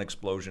one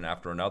explosion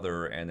after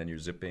another, and then you're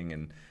zipping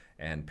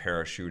and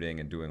parachuting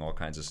and doing all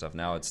kinds of stuff.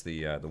 Now it's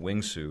the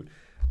wingsuit,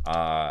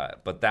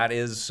 but that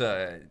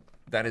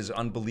is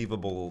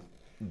unbelievable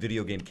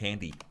video game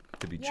candy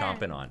to be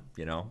chomping on.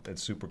 You know,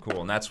 it's super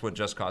cool, and that's what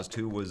Just Cause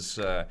 2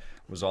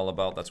 was all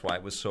about. That's why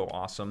it was so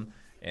awesome.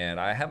 And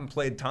I haven't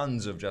played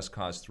tons of Just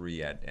Cause 3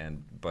 yet,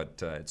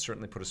 but it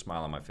certainly put a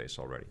smile on my face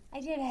already. I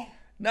did it.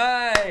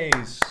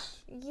 Nice!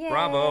 Yay.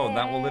 Bravo!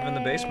 That will live in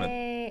the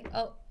basement.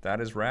 Oh, That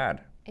is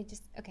rad.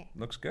 okay.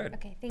 Looks good.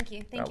 Okay, thank you.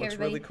 That Thank you, looks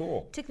everybody. really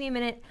cool. Took me a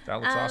minute. That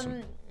looks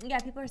awesome. Yeah,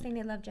 people are saying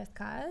they love Just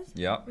Cause.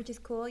 Yeah. Which is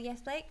cool.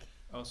 Yes, Blake?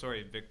 Oh,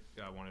 sorry, Vic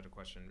wanted a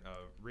question.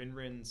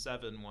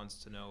 Rinrin7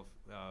 wants to know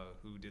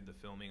who did the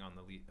filming on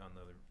the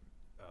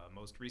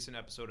most recent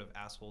episode of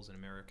Assholes in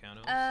Americano.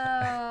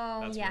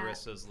 Oh, That's yeah.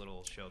 Marissa's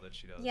little show that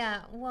she does.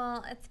 Yeah,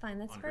 well, it's fine.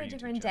 That's On for her a YouTube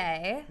different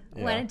channel. day.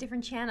 Yeah. We're on a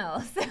different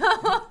channel. So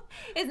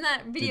it's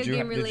not video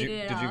game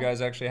related at all. Did you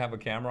guys actually have a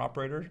camera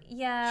operator?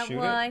 Yeah, shoot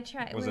well, it? I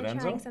tried. Was We were it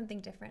trying Enzo?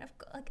 something different.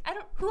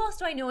 Who else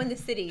do I know in the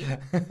city?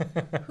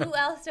 Who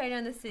else do I know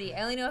in the city?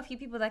 I only know a few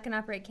people that can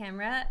operate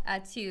camera.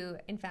 Two,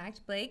 in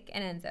fact, Blake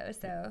and Enzo.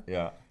 So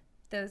Yeah.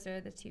 those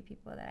are the two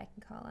people that I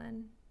can call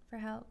on for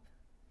help.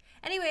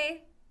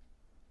 Anyway,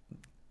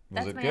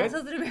 Was that's it my good?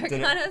 Assholes and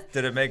Americanos.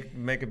 Did it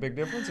make a big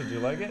difference? Did you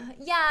like it?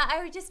 Yeah,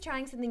 I was just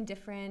trying something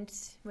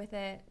different with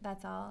it.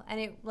 That's all. And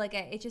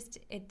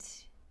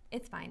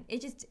it's fine.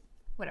 It just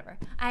whatever.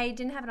 I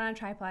didn't have it on a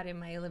tripod in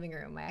my living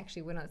room. I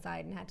actually went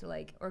outside and had to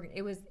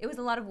it was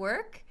a lot of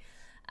work.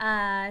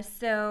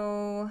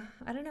 So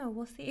I don't know.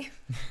 We'll see.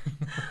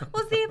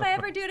 We'll see if I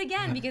ever do it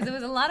again because it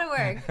was a lot of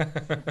work.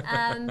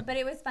 But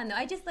it was fun though.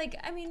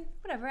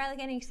 Whatever. I like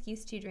any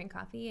excuse to drink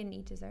coffee and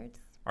eat desserts.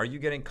 Are you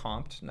getting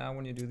comped now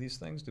when you do these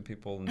things? Do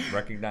people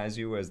recognize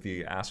you as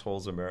the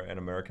Assholes and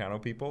Americano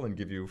people and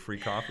give you free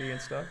coffee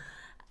and stuff?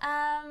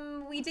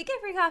 We did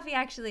get free coffee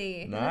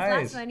actually. In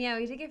Nice. this last one, yeah,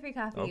 we did get free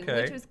coffee,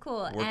 Okay. which was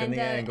cool, Working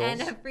the angles.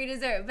 and a free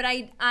dessert. But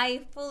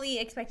I fully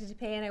expected to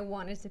pay and I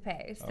wanted to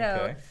pay.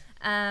 So,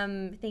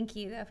 Okay. thank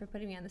you though for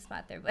putting me on the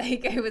spot there,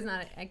 Blake. I was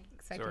not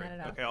expecting Sorry. that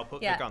at all. Okay, I'll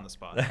put Yeah. Vic on the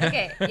spot.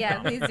 Okay, yeah,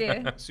 please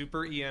do. Super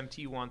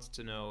EMT wants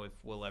to know if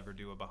we'll ever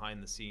do a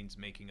behind-the-scenes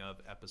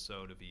making-of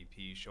episode of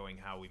EP showing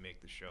how we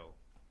make the show.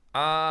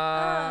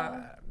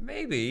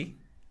 Maybe.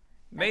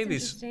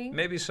 interesting.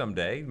 Maybe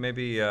someday.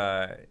 Maybe,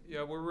 Yeah,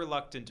 we're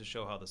reluctant to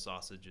show how the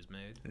sausage is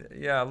made.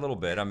 yeah, a little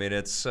bit. I mean,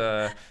 it's,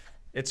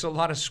 It's a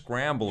lot of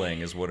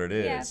scrambling is what it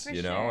is. Yeah, for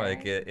you know, sure.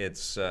 like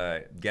it's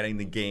getting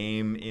the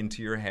game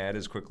into your head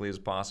as quickly as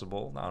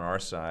possible on our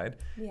side.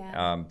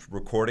 Yeah.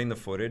 Recording the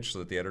footage so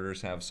that the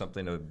editors have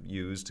something to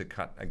use to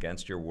cut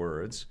against your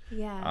words.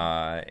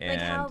 Yeah.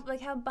 And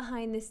like how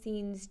behind the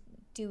scenes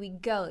do we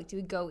go? Like, do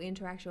we go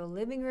into actual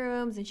living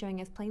rooms and showing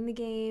us playing the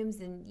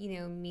games, and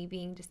me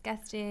being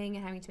disgusting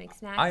and having to make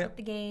snacks with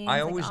the games,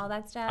 all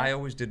that stuff? I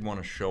always did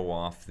want to show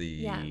off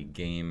the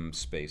game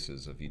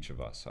spaces of each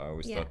of us. I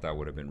always thought that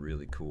would have been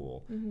really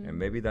cool, and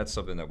maybe that's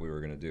something that we were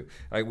going to do.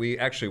 We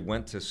actually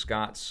went to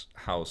Scott's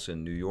house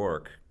in New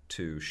York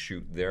to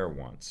shoot there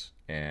once,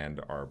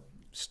 and our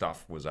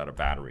stuff was out of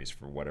batteries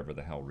for whatever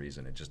the hell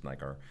reason. It just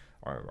like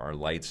our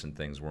lights and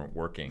things weren't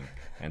working,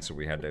 and so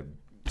we had to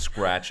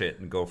scratch it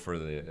and go for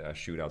the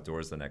shoot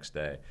outdoors the next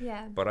day.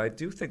 Yeah. But I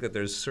do think that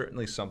there's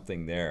certainly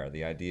something there.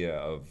 The idea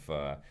of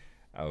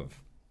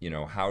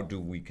how do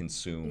we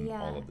consume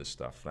all of this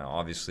stuff? Now,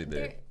 obviously,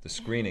 the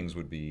screenings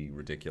would be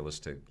ridiculous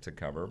to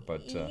cover,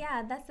 but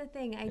that's the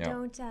thing. I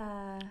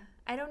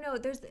don't know.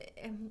 There's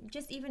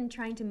just even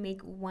trying to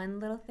make one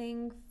little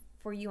thing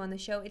for you on the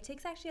show. It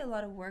takes actually a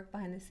lot of work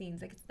behind the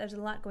scenes. Like there's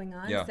a lot going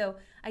on. Yeah. So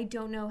I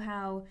don't know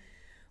how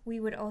we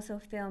would also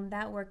film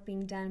that work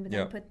being done, but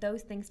then put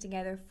those things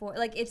together for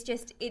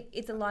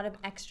it's a lot of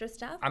extra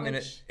stuff. I mean,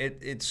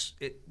 it's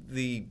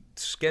the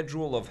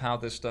schedule of how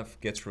this stuff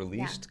gets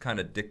released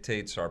kind of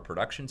dictates our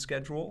production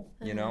schedule.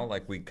 You know,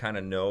 like we kind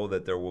of know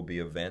that there will be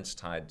events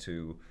tied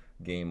to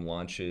game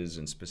launches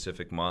in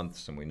specific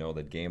months, and we know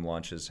that game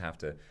launches have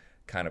to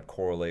kind of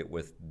correlate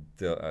with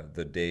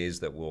the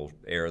days that we'll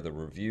air the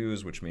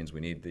reviews, which means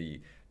we need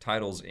the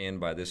titles in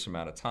by this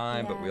amount of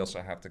time, but we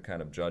also have to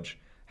kind of judge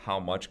how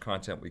much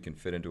content we can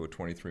fit into a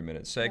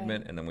 23-minute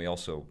segment, and then we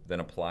also then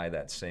apply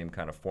that same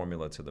kind of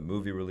formula to the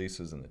movie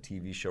releases and the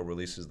TV show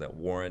releases that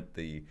warrant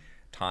the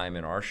time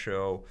in our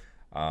show.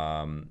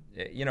 And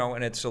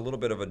it's a little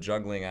bit of a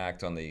juggling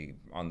act on the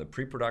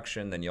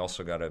pre-production. Then you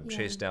also got to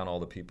chase down all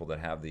the people that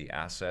have the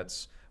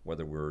assets,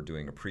 whether we're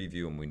doing a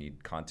preview and we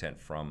need content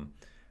from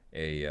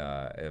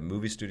a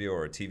movie studio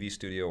or a TV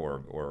studio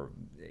or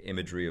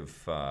imagery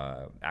of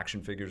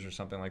action figures or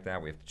something like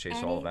that. We have to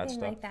chase all of that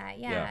stuff. Anything like that,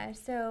 yeah.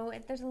 So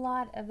there's a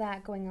lot of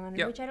that going on,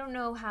 which I don't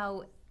know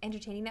how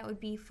entertaining that would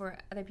be for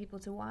other people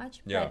to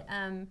watch. But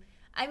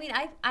I mean,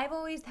 I've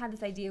always had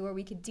this idea where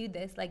we could do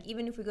this. Like,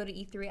 even if we go to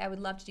E3, I would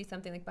love to do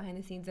something like behind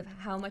the scenes of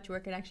how much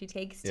work it actually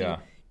takes to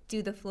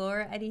do the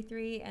floor at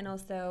E3, and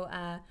also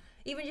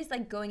even just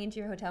like going into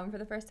your hotel room for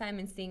the first time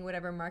and seeing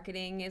whatever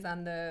marketing is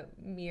on the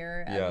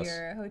mirror of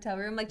your hotel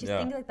room. Like just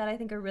things like that I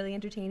think are really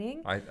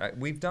entertaining.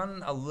 We've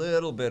done a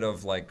little bit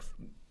of like,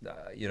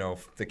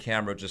 the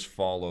camera just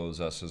follows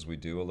us as we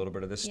do a little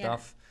bit of this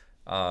stuff.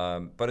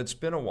 But it's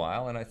been a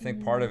while, and I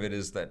think part of it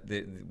is that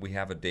we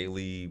have a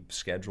daily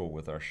schedule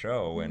with our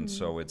show, and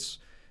so it's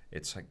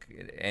like,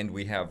 and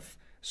we have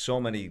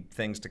so many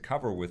things to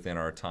cover within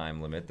our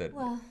time limit that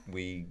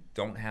we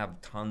don't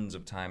have tons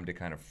of time to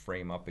kind of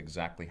frame up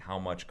exactly how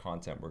much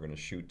content we're going to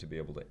shoot to be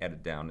able to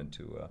edit down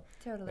into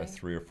a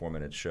 3 or 4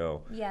 minute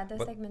show. Yeah,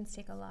 those segments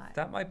take a lot.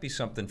 That might be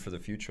something for the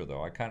future,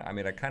 though. I kind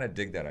of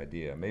dig that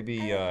idea.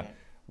 Maybe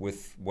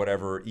with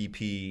whatever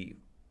EP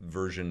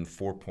version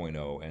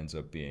 4.0 ends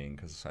up being,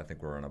 because I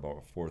think we're on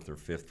about a 4th or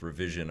 5th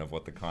revision of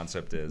what the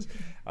concept is.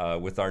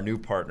 With our new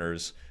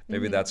partners,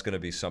 maybe that's going to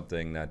be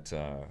something that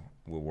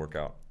will work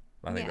out.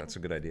 I think that's a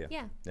good idea.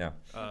 Yeah.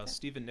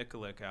 Stephen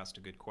Nikolic asked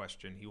a good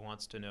question. He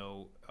wants to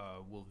know,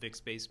 will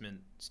Vic's Basement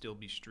still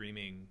be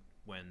streaming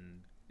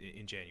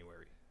in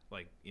January,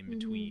 like in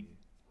between?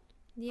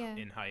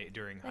 During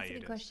hiatus. That's a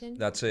good question.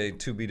 That's a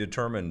to be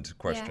determined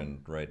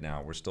question right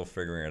now. We're still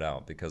figuring it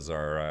out because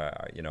our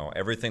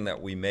everything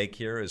that we make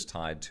here is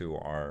tied to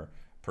our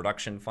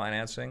production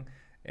financing,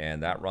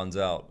 and that runs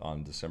out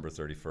on December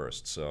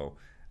 31st. So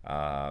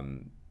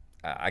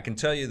I can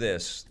tell you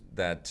this,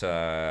 that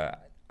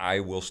I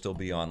will still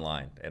be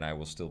online, and I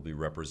will still be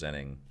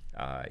representing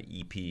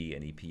EP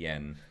and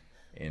EPN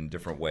in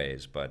different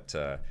ways. But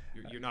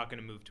you're not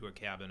going to move to a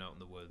cabin out in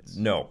the woods.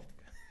 No.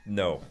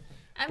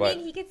 I mean,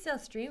 he could still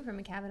stream from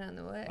a cabin out in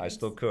the woods. I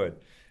still could.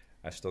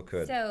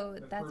 So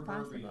that's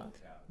possible.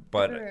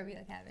 But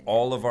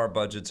all of our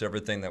budgets,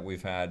 everything that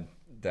we've had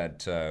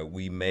that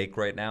we make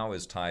right now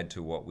is tied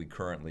to what we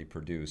currently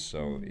produce.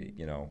 So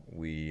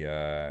we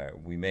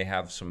may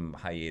have some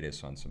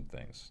hiatus on some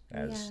things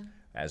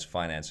as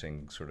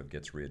financing sort of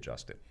gets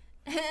readjusted.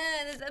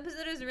 This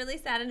episode is really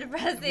sad and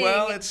depressing.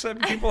 Well, it's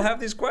people have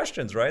these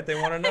questions, right? They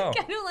want to know.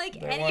 I don't like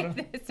any of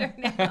this right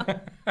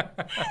now.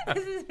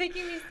 This is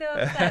making me so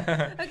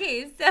upset.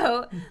 Okay,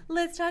 so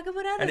let's talk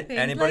about other things.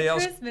 Anybody like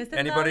else? Christmas and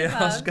Anybody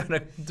lollipops. else got a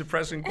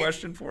depressing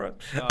question for us?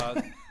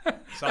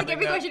 Like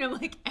every question, I'm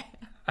like,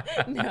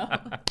 no.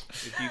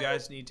 If you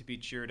guys need to be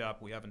cheered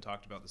up, we haven't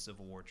talked about the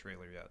Civil War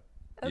trailer yet.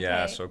 Okay.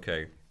 Yes,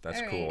 okay. That's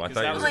All cool. right. I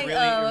thought That you was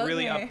were, a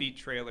really upbeat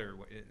trailer.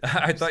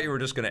 I thought you were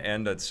just going to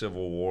end at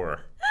Civil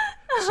War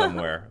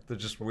somewhere.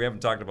 We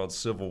haven't talked about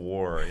Civil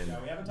War. We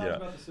haven't talked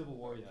about the Civil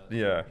War yet.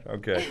 Yeah,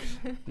 okay.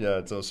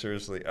 Yeah, so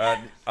seriously.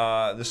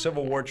 The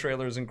Civil War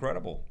trailer is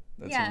incredible.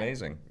 That's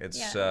amazing.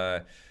 It's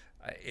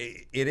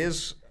it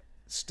is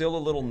still a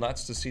little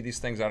nuts to see these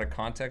things out of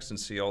context and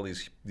see all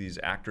these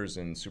actors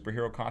in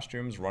superhero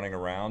costumes running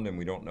around, and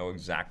we don't know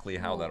exactly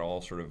how that all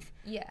sort of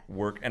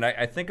work. And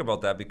I think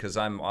about that because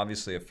I'm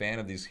obviously a fan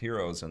of these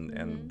heroes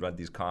and read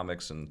these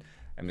comics, and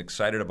I'm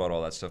excited about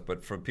all that stuff.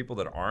 But for people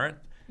that aren't,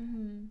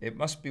 it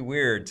must be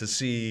weird to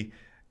see,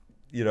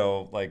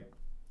 like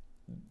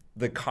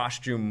the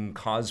costume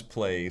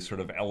cosplay sort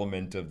of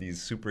element of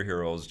these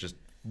superheroes just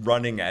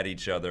running at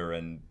each other,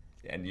 and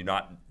you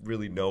not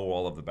really know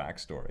all of the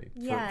backstory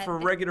for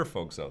regular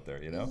folks out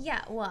there,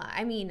 Yeah, well,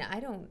 I mean, I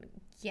don't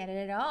get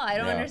it at all. I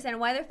don't understand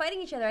why they're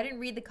fighting each other. I didn't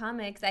read the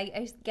comics.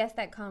 I guess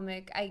that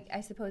comic,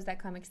 I suppose that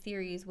comic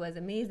series was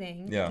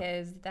amazing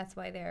because that's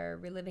why they're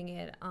reliving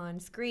it on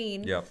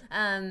screen. Yep.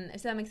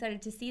 So I'm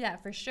excited to see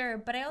that for sure.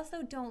 But I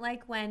also don't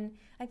like when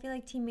I feel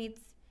like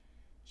teammates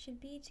should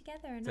be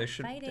together and not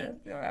fighting.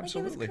 Yeah,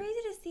 absolutely. Like, it was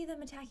crazy to see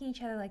them attacking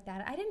each other like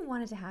that. I didn't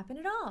want it to happen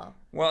at all.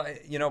 Well,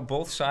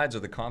 both sides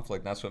of the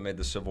conflict, that's what made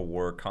the Civil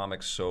War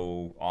comics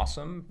so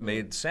awesome,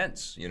 made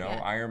sense.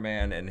 Iron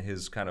Man and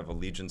his kind of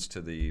allegiance to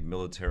the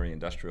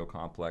military-industrial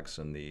complex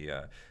and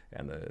the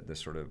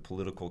sort of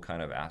political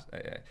kind of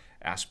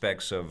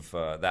aspects of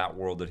that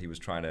world that he was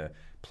trying to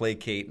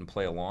placate and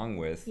play along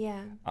with.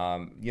 Yeah.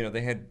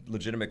 They had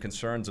legitimate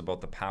concerns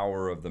about the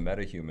power of the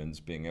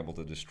metahumans being able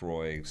to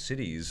destroy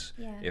cities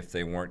if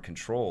they weren't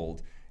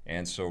controlled.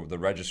 And so the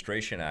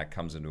Registration Act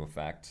comes into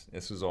effect.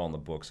 This is all in the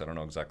books. I don't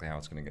know exactly how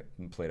it's going to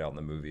get played out in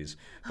the movies,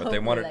 but they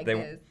wanted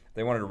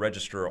to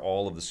register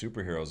all of the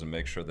superheroes and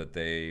make sure that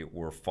they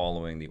were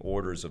following the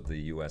orders of the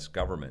U.S.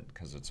 government,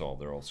 because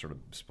they're all sort of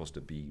supposed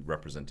to be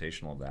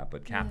representational of that.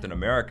 But Captain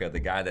America,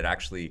 the guy that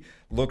actually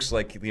looks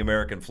like the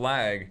American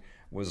flag,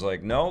 was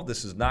like, no,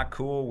 this is not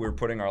cool. We're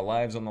putting our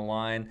lives on the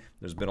line.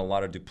 There's been a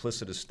lot of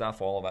duplicitous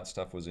stuff. All of that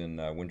stuff was in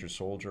Winter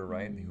Soldier,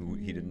 right?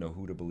 He didn't know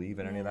who to believe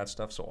in any of that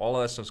stuff. So all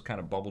of that stuff's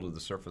kind of bubbled to the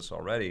surface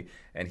already.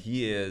 And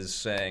he is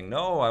saying,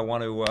 no, I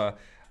want to,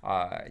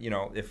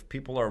 if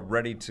people are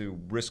ready to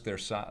risk their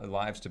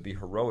lives to be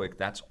heroic,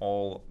 that's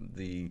all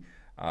we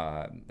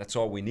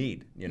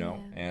need,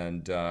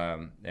 And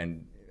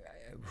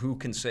who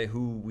can say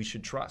who we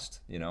should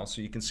trust,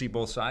 So you can see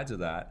both sides of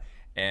that.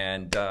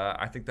 And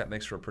I think that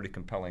makes for a pretty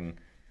compelling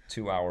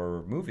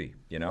 2-hour movie,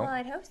 Well,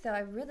 I'd hope so. I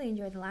really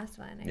enjoyed the last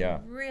one. I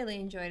really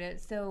enjoyed it.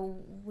 So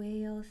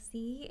we'll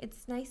see.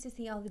 It's nice to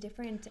see all the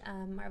different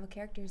Marvel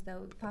characters,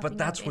 though, popping But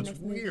that's up in what's this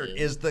weird, movie.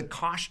 is the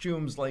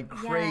costumes like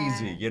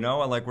crazy, And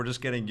like we're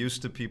just getting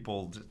used to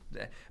people.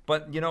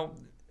 But,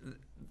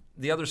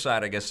 the other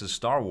side, I guess, is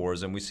Star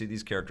Wars, and we see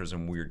these characters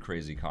in weird,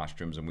 crazy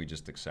costumes, and we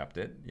just accept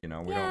it. We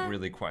don't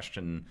really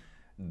question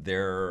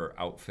their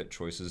outfit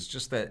choices.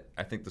 Just that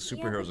I think the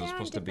superheroes are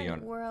supposed to be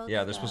on worlds,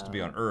 they're supposed to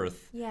be on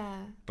Earth. Yeah.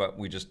 But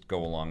we just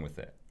go along with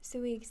it. So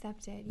we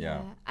accept it.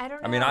 Yeah. I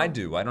don't know. I mean, I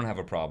do. I don't have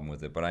a problem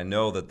with it, but I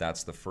know that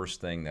that's the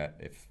first thing that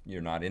if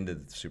you're not into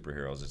the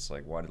superheroes, it's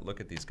like, what? Look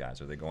at these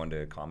guys. Are they going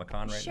to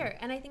Comic-Con right now? Sure.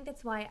 And I think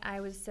that's why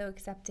I was so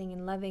accepting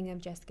and loving of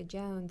Jessica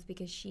Jones,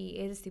 because she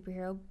is a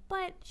superhero,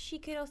 but she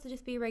could also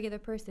just be a regular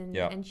person,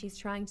 and she's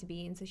trying to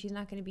be, and so she's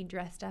not going to be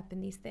dressed up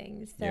in these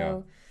things.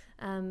 So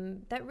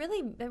that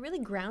really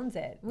grounds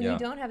it. When you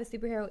don't have a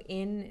superhero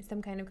in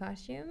some kind of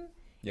costume,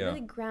 it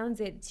really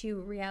grounds it to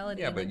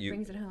reality and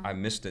brings it home. I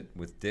missed it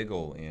with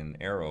Diggle in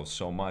Arrow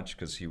so much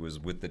because he was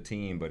with the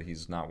team, but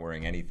he's not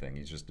wearing anything.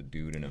 He's just a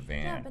dude in a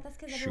van. Yeah, but that's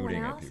because everyone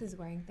else is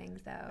wearing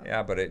things, though.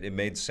 Yeah, but it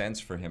made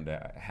sense for him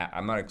to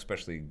I'm not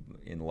especially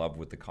in love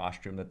with the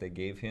costume that they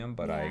gave him,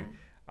 but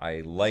I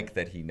like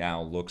that he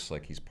now looks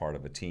like he's part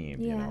of a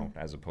team,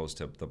 as opposed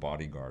to the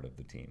bodyguard of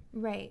the team.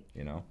 Right.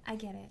 I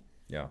get it.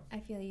 Yeah. I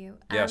feel you.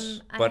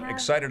 Yes, but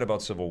excited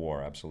about Civil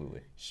War,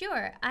 absolutely.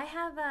 Sure. I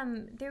have,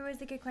 there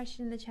was a good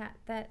question in the chat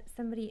that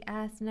somebody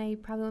asked, and I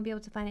probably won't be able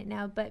to find it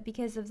now, but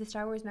because of the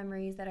Star Wars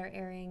memories that are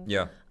airing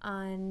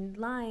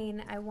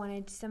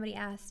online, somebody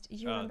asked,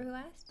 did you remember who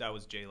asked? That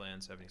was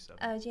JLand77.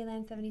 Oh,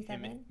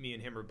 JLand77. Me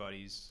and him are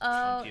buddies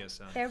on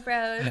PSN. They're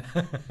bros.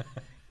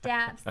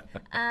 Daps.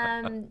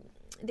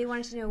 They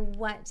wanted to know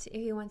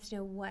he wants to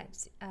know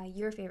what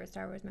your favorite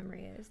Star Wars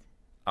memory is.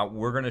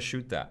 We're going to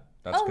shoot that.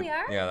 We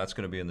are? Yeah, that's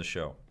going to be in the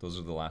show. Those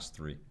are the last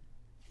 3.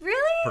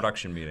 Really?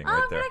 Production meeting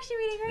right there. Production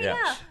meeting right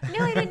now.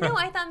 No, I didn't know.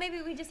 I thought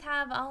maybe we just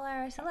have all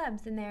our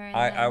celebs in there.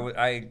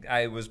 And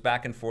I was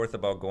back and forth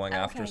about going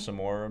after some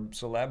more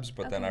celebs,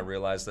 but then I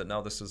realized that,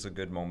 no, this is a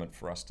good moment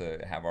for us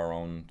to have our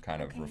own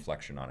kind of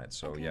reflection on it.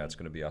 So, it's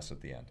going to be us at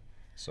the end.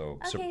 So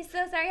so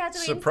sorry, I have to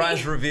wait.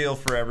 Surprise reveal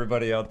for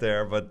everybody out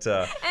there, but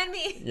and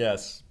me.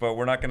 Yes, but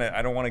we're not gonna.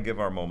 I don't want to give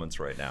our moments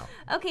right now.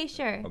 Okay,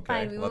 sure,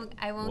 fine.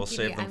 I won't. We'll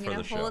save them I'm for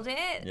the show. I'm gonna hold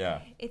it.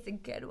 Yeah, it's a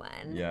good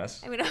one.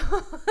 Yes, I'm gonna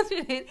hold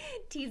it.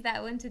 Tease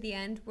that one to the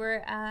end.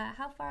 We're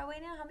how far away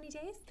now? How many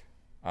days?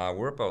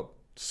 We're about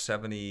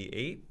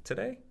 78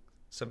 today.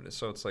 So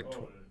it's like.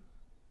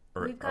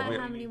 We've got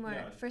how many more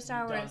for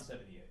Star Wars?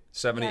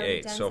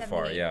 78 so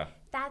far, yeah.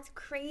 That's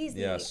crazy.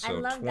 Yeah, so I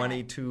love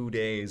 22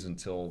 days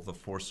until The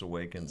Force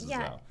Awakens is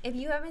out. If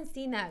you haven't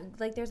seen that,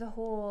 like there's a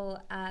whole,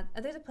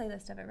 there's a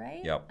playlist of it,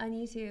 right? Yep. On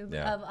YouTube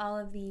of all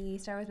of the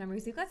Star Wars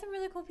memories. We've got some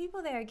really cool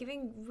people there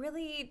giving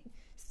really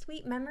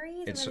sweet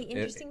memories and really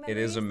interesting memories. It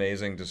is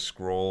amazing to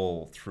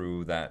scroll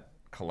through that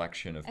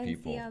collection of and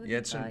people.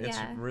 It's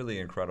really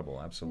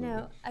incredible, absolutely.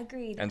 No,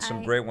 agreed. And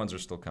some great ones are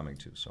still coming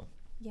too, so.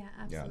 Yeah,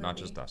 absolutely. Yeah, not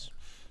just us.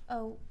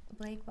 Oh,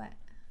 Blake, what?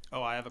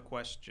 Oh, I have a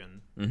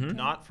question.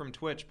 Not from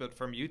Twitch, but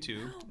from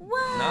YouTube.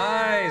 What?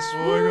 Nice.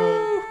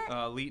 Oh my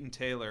God. Leighton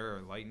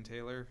Taylor,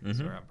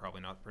 sorry, I'm probably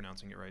not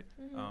pronouncing it right,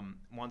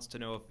 wants to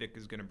know if Vic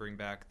is going to bring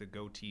back the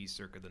goatee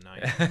circa the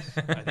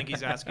 90s. I think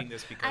he's asking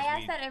this because I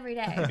ask that every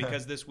day.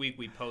 Because this week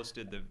we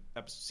posted the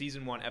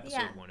season 1,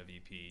 episode 1 of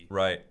EP.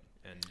 Right.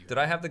 And did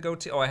I have the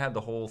goatee? Oh, I had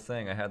the whole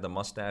thing. I had the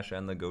mustache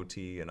and the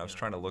goatee, and I was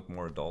trying to look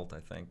more adult, I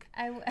think.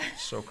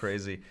 So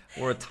crazy.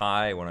 Or a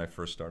tie when I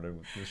first started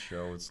with this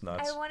show. It's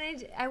nuts.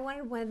 I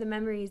wanted one of the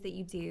memories that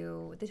you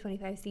do with the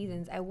 25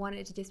 seasons. I wanted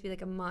it to just be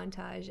like a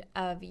montage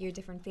of your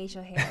different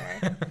facial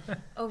hair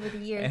over the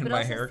years, and but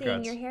my also haircuts.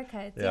 Seeing your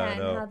haircuts,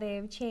 and how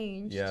they've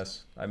changed.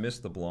 Yes, I miss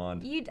the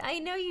blonde. I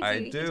know you do.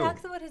 I do. He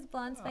talks about his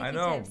blonde spiky I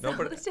know.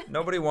 tips.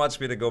 Nobody wants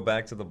me to go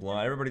back to the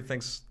blonde. Everybody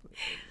thinks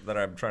that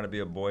I'm trying to be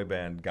a boy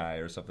band guy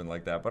or something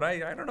like that. But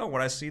I don't know.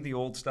 When I see the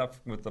old stuff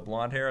with the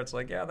blonde hair, it's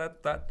like, yeah,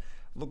 that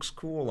looks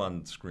cool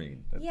on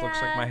screen. It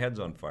looks like my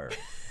head's on fire.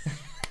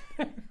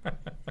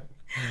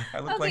 I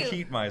look like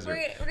Heat Miser.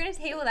 We're going to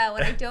table that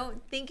one. I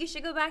don't think you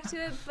should go back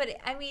to it, but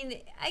I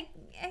mean, I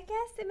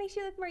guess it makes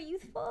you look more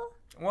youthful.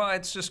 Well,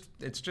 it's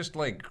just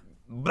like,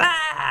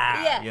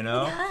 blah, you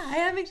know? Yeah, I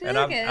am actually and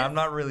I'm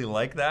not really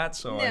like that,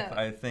 so no.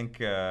 I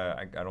think,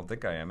 I don't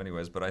think I am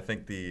anyways, but I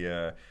think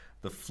the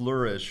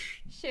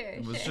flourish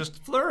was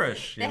just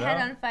flourish, you know? The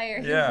head on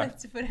fire he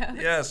wants to put out.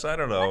 Yes, I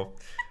don't know.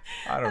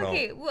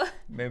 Okay, well.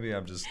 Maybe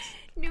I'm just...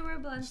 No more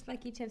blonde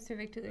spiky tips for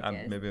Victor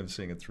Lucas. Maybe I'm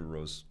seeing it through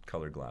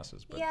rose-colored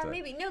glasses. But, yeah,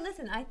 maybe. No,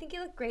 listen, I think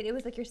you look great. It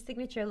was like your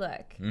signature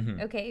look,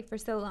 okay, for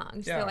so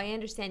long. Yeah. So I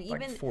understand.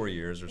 Like 4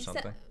 years or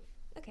something.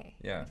 Okay.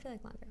 Yeah. I feel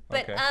like longer.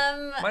 But okay.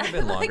 Might have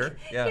been longer.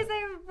 Yeah. Because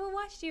I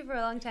watched you for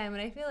a long time,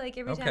 and I feel like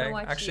every time I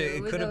watched Actually,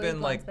 you, it could have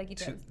been like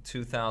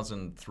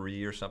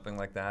 2003 or something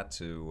like that.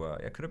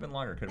 It could have been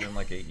longer. It could have been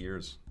like 8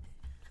 years.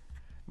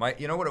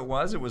 You know what it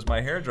was? It was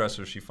my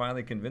hairdresser. She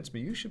finally convinced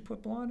me, you should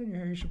put blonde in your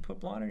hair. You should put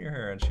blonde in your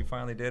hair. And she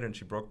finally did, and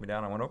she broke me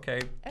down. I went,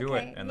 okay, do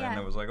it. And then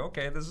it was like,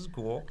 okay, this is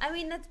cool. I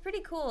mean, that's pretty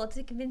cool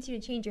to convince you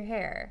to change your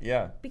hair.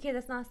 Yeah. Because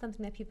that's not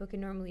something that people can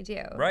normally do.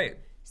 Right.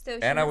 So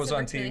and I was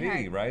on TV,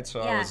 really right?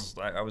 So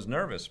I was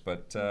nervous,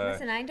 but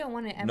listen, I don't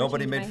want to.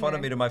 Nobody made fun of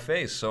me to my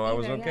face, so I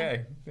was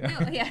okay.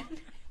 Yeah.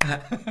 No,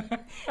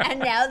 and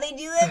now they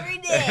do every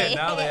day.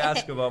 Now they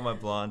ask about my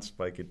blonde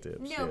spiky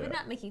tips. No, but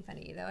not making fun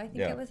of you though. I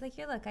think it was like,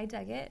 look, I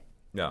dug it.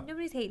 Yeah.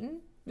 Nobody's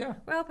hating. Yeah.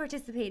 We're all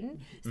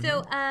participating.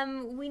 So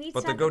we need.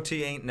 But the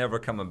goatee ain't never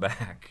coming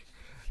back.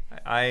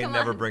 I ain't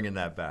never bringing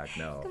that back.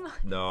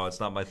 No, it's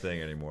not my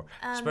thing anymore.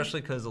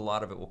 Especially because a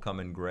lot of it will come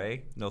in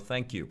gray. No,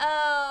 thank you.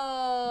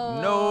 Oh.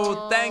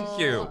 No, thank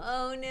you.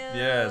 Oh no.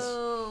 Yes.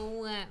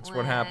 That's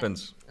what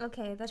happens.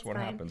 Okay, that's what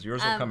fine. happens.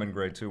 Yours will come in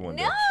gray too one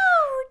day. No,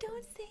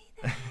 don't say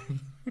that.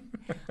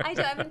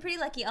 I've been pretty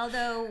lucky.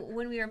 Although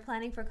when we were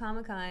planning for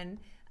Comic-Con,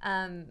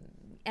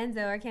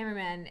 Enzo, our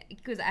cameraman,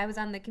 because I was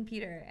on the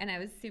computer and I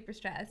was super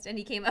stressed, and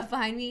he came up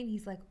behind me and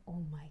he's like,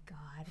 "Oh my god."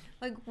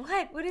 Like,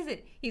 what? What is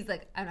it? He's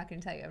like, I'm not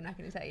going to tell you. I'm not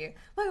going to tell you.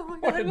 I'm like, oh my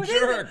God, what is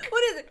it?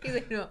 What is it? He's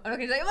like, no, I'm not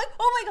going to tell you. I'm like,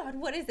 oh my God,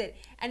 what is it?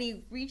 And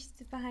he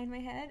reached behind my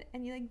head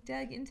and he like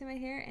dug into my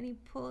hair and he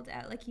pulled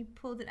out, like he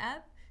pulled it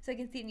up so I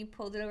can see it, and he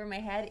pulled it over my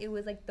head. It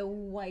was like the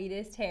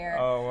whitest hair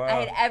I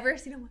had ever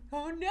seen. I'm like,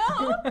 oh no,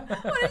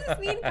 what does this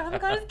mean?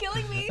 Comic-Con is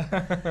killing me.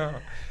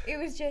 It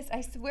was just,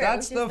 I swear.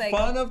 That's it was just the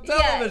fun of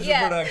television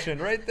production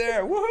right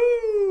there.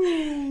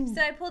 Woohoo!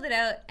 So I pulled it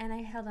out and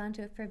I held on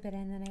to it for a bit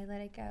and then I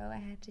let it go. I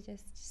had to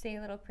just say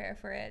a little prayer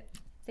for it,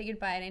 say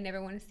goodbye, and I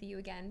never want to see you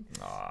again.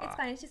 It's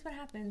fine. It's just what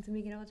happens when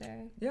we get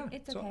older. Yeah.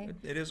 It's okay.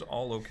 It is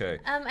all okay.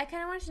 I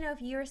kind of wanted to know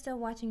if you are still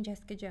watching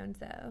Jessica Jones,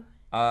 though.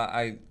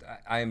 I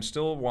am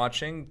still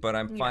watching, but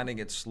I'm finding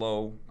it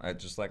slow.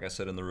 Just like I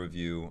said in the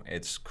review,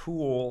 it's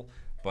cool,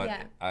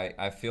 but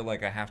I feel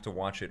like I have to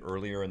watch it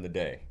earlier in the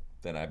day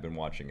than I've been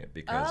watching it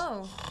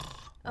because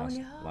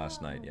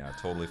last night, I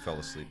totally fell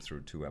asleep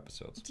through 2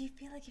 episodes. Do you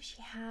feel like if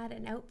she had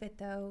an outfit,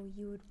 though,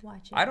 you would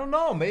watch it? I don't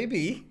know,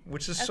 maybe,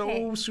 which is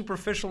so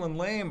superficial and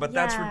lame, but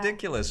that's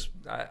ridiculous.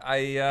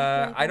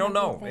 I don't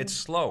know. It's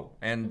slow,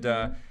 and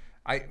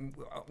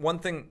one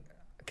thing.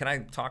 Can I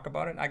talk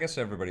about it? I guess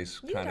everybody's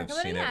kind of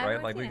seen it,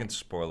 right? Like we can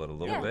spoil it a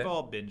little bit. We've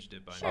all binged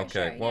it by now.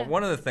 Okay. Well,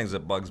 one of the things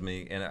that bugs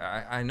me, and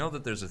I know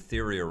that there's a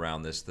theory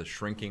around this, the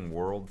shrinking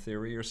world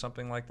theory or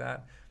something like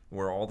that,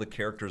 where all the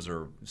characters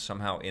are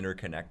somehow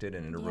interconnected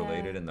and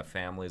interrelated, and the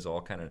families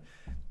all kind of.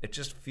 It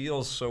just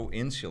feels so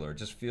insular. It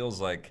just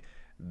feels like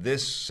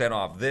this set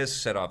off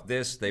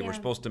this. They were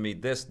supposed to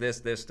meet this,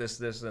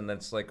 and then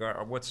it's like,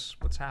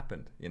 what's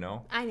happened? You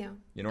know? I know.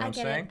 You know what I'm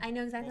saying? I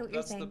know exactly what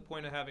you're saying. That's the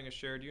point of having a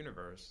shared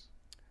universe.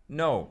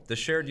 No, the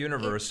shared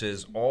universe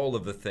is all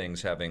of the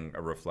things having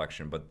a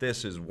reflection, but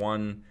this is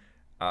one,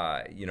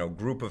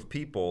 group of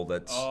people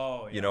that's,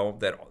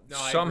 that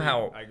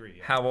somehow I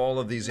agree, have all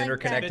of these like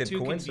interconnected too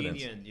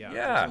coincidences. Convenient, yeah.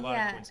 Yeah. There's a lot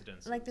of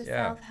coincidences. Like the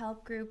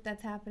self-help group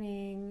that's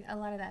happening, a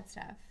lot of that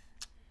stuff.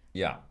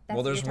 Yeah. That's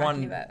well, there's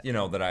one,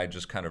 about. that I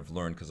just kind of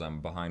learned because I'm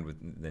behind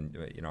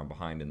I'm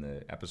behind in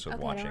the episode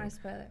watching. I don't want to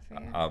spoil it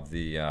for you.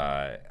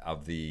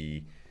 Of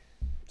the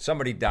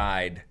somebody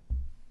died.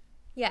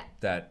 Yeah.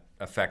 That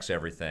affects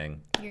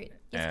everything.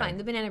 It's fine.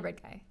 The banana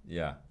bread guy.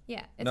 Yeah.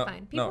 Yeah, it's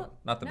fine. No,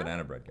 not the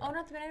banana bread guy. Oh,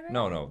 not the banana bread?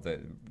 No.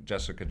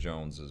 Jessica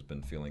Jones has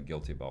been feeling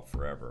guilty about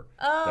forever.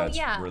 Oh, That's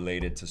yeah.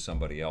 related to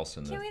somebody else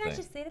in the thing. Can we not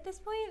just say it at this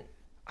point?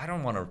 I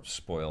don't want to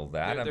spoil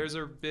that. There's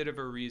a bit of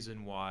a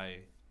reason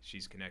why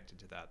she's connected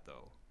to that,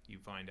 though. You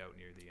find out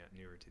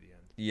nearer to the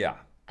end. Yeah,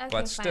 okay,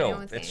 but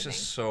still, it's anything.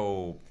 Just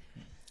so.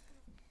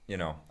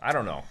 I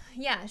don't know.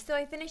 Yeah, so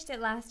I finished it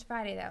last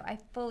Friday, though. I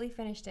fully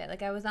finished it.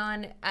 Like, I was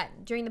on,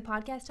 during the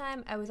podcast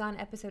time, I was on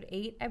episode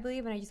 8, I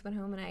believe, and I just went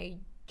home and I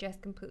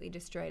just completely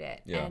destroyed it.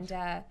 Yeah.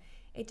 And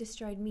it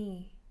destroyed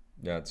me.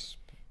 Yeah,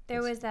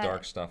 there was that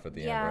dark stuff at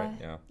the end, right?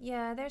 Yeah.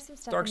 Yeah, there's some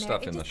stuff dark in there.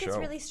 Stuff in the show. It just gets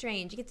really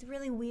strange. It gets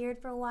really weird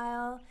for a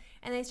while,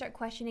 and they start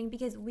questioning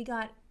because we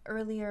got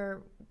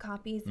earlier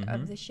copies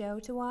of the show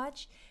to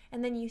watch,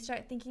 and then you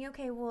start thinking,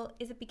 okay, well,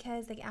 is it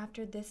because like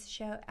after this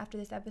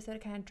episode,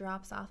 it kind of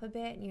drops off a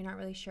bit, and you're not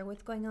really sure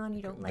what's going on?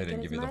 You don't like it as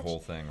much. They didn't give you the whole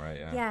thing, right?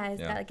 Yeah.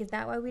 Yeah. Is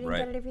that why we didn't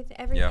get it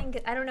everything?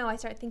 Yeah. I don't know. I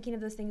start thinking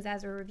of those things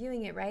as we're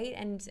reviewing it, right?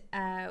 And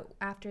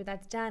after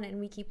that's done, and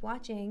we keep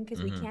watching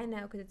because we can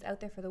now because it's out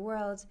there for the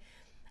world.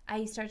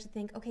 I start to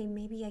think, okay,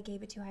 maybe I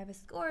gave it too high of a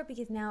score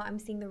because now I'm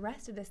seeing the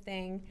rest of this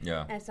thing,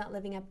 and it's not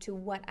living up to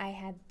what I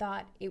had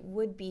thought it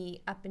would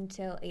be up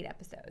until 8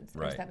 episodes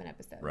or 7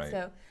 episodes. Right.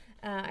 So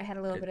I had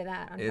a little bit of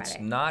that on Friday. It's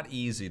not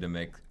easy to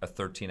make a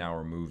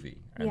 13-hour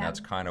movie, and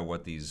that's kind of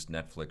what these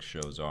Netflix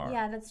shows are.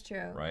 Yeah, that's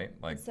true. Right?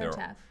 Like it's so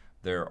tough.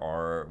 There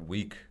are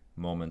weak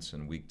moments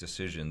and weak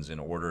decisions in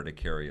order to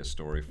carry a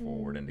story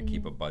forward and to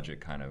keep a budget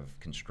kind of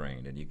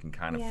constrained, and you can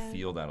kind of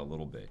feel that a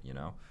little bit,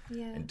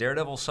 Yeah. And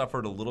Daredevil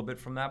suffered a little bit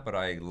from that, but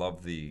I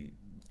love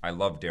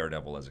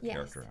Daredevil as a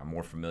character. I'm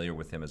more familiar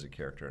with him as a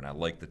character, and I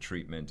like the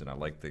treatment, and I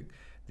like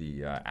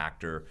the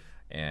actor,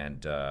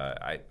 and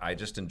I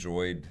just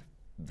enjoyed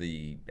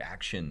the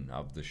action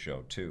of the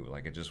show too.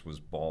 Like it just was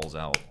balls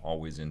out,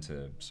 always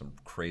into some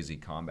crazy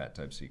combat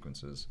type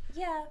sequences.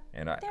 Yeah,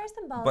 and there's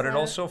some balls but out. It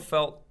also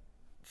felt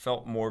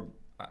more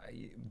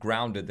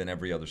grounded than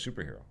every other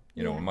superhero,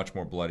 much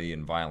more bloody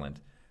and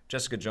violent.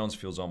 Jessica Jones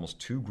feels almost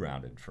too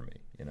grounded for me,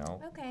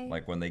 Okay.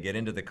 Like when they get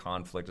into the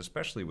conflict,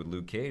 especially with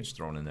Luke Cage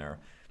thrown in there,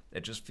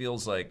 it just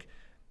feels like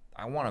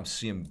I want to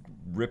see him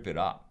rip it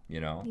up,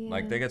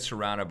 Like they get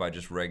surrounded by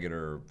just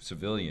regular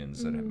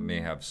civilians that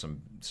may have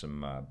some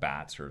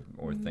bats or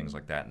things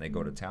like that, and they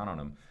go to town on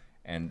him.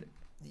 And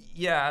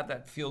yeah,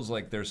 that feels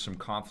like there's some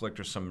conflict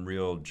or some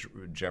real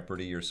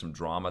jeopardy or some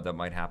drama that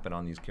might happen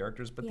on these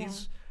characters. But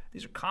these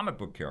are comic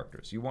book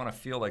characters. You want to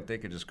feel like they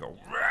could just go,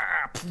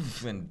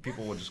 poof, and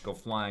people will just go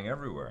flying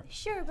everywhere.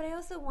 Sure, but I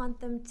also want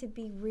them to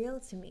be real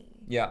to me.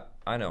 Yeah,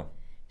 I know.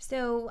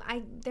 So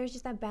there's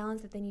just that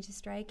balance that they need to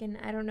strike, and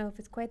I don't know if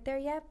it's quite there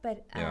yet,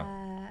 but...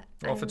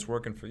 Well, if it's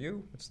working for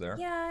you, it's there.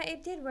 Yeah,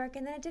 it did work,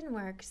 and then it didn't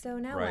work. So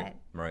now what?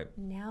 Right.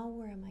 Now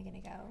where am I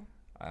going to go?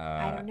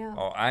 I don't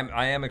know.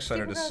 I am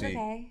excited Supergirl's to see.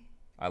 Okay.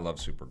 I love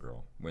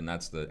Supergirl when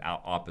that's the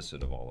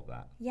opposite of all of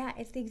that. Yeah,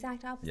 it's the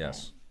exact opposite.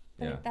 Yes.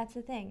 But that's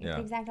the thing. It's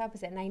the exact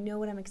opposite, and I know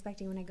what I'm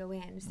expecting when I go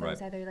in. So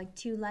it's either like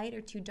too light or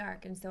too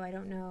dark, and so I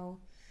don't know.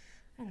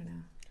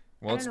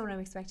 Well, I don't know what I'm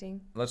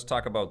expecting. Let's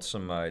talk about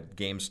some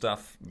game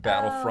stuff.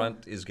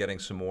 Battlefront is getting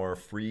some more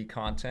free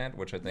content,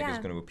 which I think is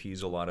going to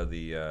appease a lot of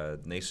the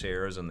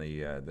naysayers and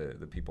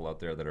the people out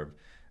there that have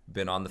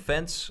been on the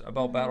fence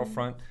about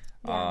Battlefront.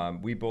 Yeah.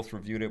 We both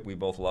reviewed it. We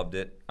both loved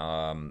it.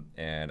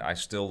 And I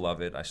still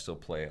love it. I still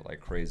play it like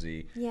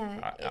crazy.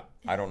 Yeah.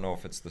 I don't know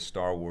if it's the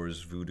Star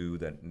Wars voodoo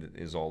that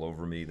is all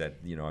over me that,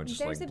 I'm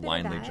just like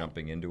blindly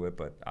jumping into it.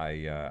 But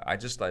I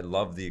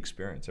love the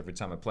experience every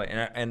time I play.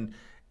 And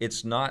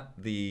it's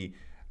not the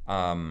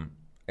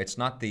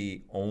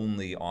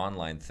only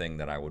online thing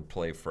that I would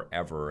play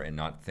forever and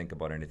not think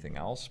about anything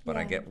else. But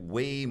I get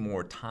way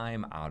more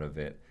time out of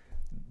it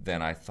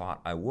than I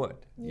thought I would,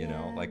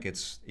 like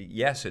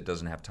it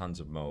doesn't have tons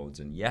of modes,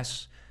 and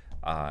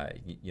I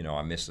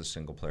miss the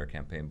single player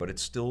campaign, but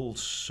it's still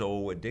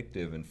so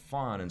addictive and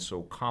fun and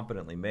so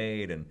competently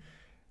made, and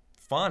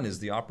fun is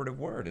the operative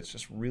word. It's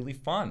just really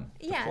fun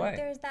to play.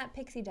 There's that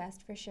pixie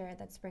dust for sure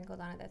that's sprinkled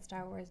on it, that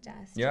Star Wars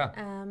dust. Yeah.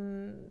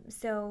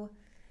 So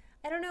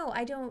I don't know.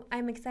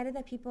 I'm excited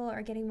that people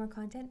are getting more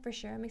content for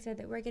sure. I'm excited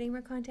that we're getting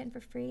more content for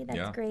free.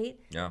 That's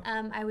great. Yeah.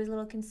 I was a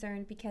little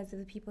concerned because of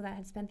the people that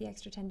had spent the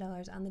extra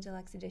 $10 on the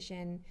deluxe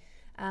edition.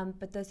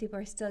 But those people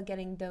are still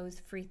getting those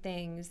free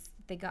things.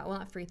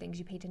 Not free things.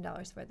 You pay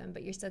 $10 for them,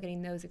 but you're still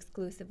getting those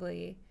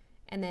exclusively.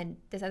 And then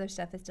this other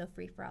stuff is still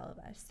free for all of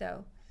us.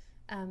 So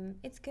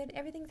it's good.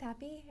 Everything's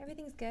happy.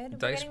 Everything's good.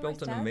 DICE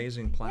built an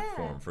amazing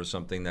platform for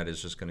something that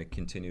is just going to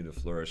continue to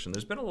flourish. And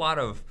there's been a lot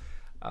of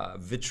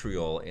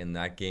vitriol in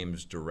that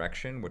game's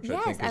direction, which I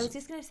think is... I was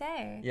just going to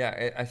say.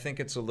 Yeah, I think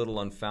it's a little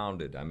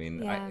unfounded. I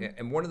mean,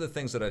 and one of the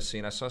things that I've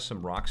seen, I saw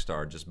some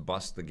Rockstar just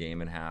bust the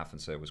game in half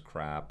and say it was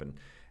crap,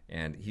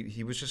 and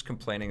he was just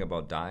complaining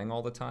about dying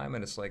all the time,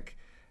 and it's like,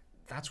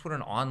 that's what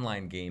an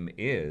online game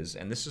is,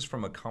 and this is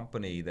from a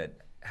company that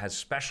has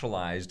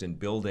specialized in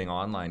building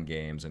online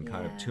games and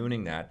kind of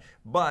tuning that,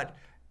 but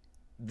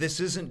this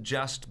isn't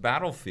just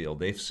Battlefield.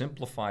 They've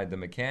simplified the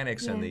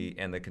mechanics and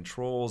the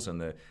controls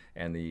and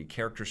the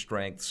character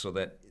strength so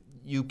that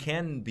you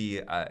can be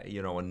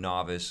a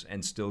novice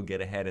and still get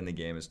ahead in the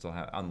game and still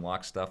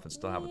unlock stuff and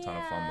still have a ton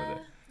of fun with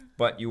it.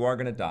 But you are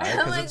going to die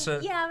because it's a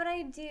but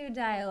I do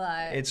die a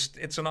lot.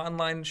 It's an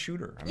online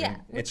shooter. I mean,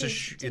 it's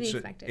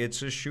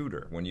a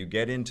shooter. When you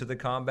get into the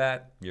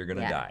combat, you're going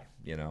to die.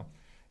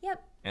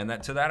 Yep.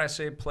 And to that I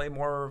say play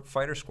more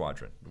Fighter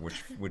Squadron,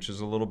 which is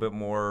a little bit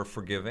more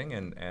forgiving,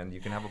 and you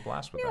can have a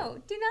blast with that. No,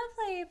 do not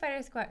play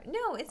Fighter Squadron.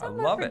 No, it's not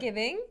more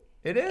forgiving.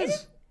 It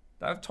is.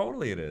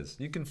 Totally it is.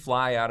 You can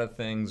fly out of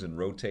things and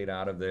rotate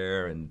out of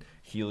there and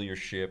heal your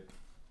ship.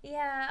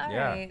 Yeah, all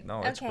right.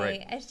 No, it's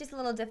great. It's just a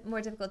little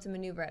more difficult to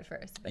maneuver at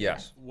first. But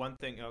yes. One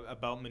thing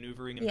about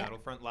maneuvering in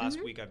Battlefront,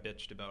 last week I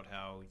bitched about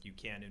how you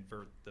can't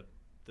invert the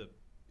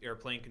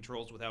airplane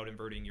controls without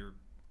inverting your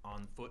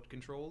on-foot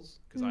controls,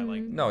 because I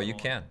like... No, you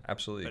can.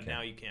 Absolutely but you can.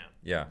 Now you can.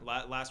 Yeah.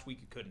 Last week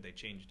you couldn't. They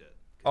changed it.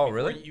 Oh,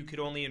 really? You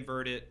could only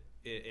invert it,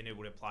 and it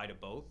would apply to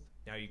both.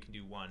 Now you can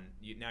do one.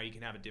 Now you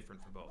can have it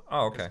different for both.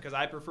 Oh, okay. Because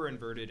I prefer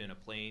inverted in a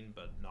plane,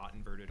 but not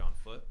inverted on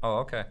foot. Oh,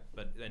 okay.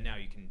 But now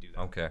you can do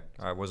that. Okay.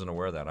 I wasn't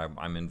aware of that.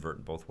 I'm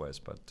inverted both ways,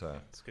 but...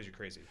 it's because you're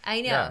crazy.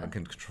 I know. Yeah, the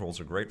controls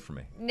are great for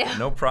me.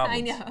 No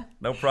problems. I know.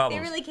 No problems.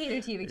 They really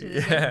cater to you,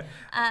 Victor.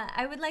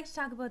 I would like to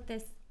talk about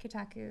this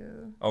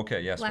Kotaku.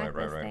 Okay. Yes.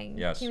 Right.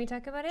 Yes. Can we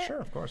talk about it? Sure.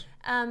 Of course.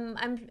 I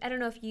don't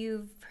know if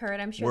you've heard.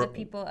 I'm sure that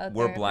people out there.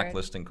 We're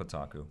blacklisting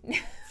Kotaku.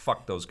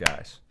 Fuck those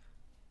guys.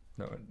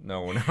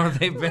 No.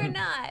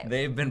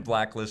 They've been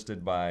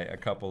blacklisted by a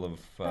couple of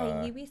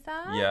by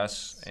Ubisoft.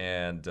 Yes,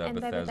 and by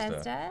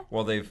Bethesda.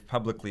 Well, they've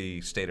publicly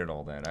stated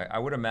all that. I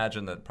would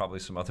imagine that probably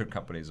some other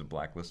companies have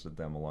blacklisted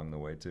them along the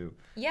way too.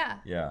 Yeah.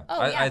 Yeah. Oh,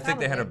 I think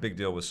they had a big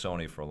deal with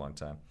Sony for a long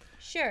time.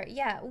 Sure.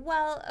 Yeah.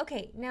 Well,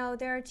 okay. Now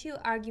there are two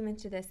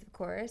arguments to this, of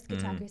course,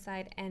 Kotaku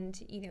side and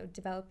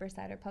developer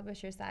side or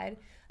publisher side.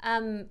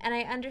 And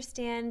I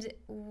understand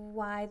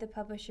why the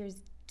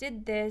publishers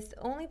did this,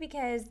 only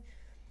because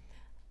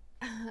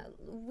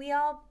we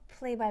all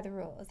play by the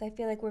rules. I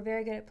feel like we're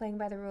very good at playing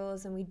by the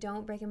rules, and we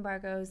don't break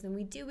embargoes, and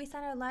we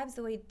sign our lives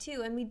away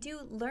too, and we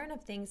do learn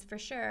of things for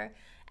sure.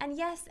 And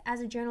yes,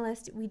 as a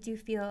journalist, we do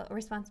feel a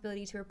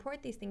responsibility to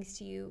report these things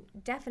to you,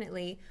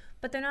 definitely,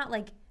 but they're not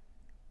like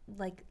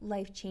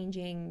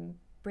life-changing,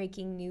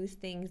 breaking news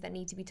things that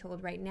need to be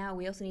told right now.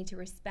 We also need to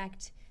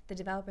respect the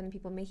developer and the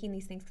people making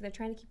these things, because they're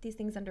trying to keep these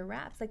things under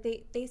wraps. Like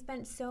they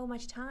spent so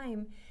much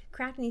time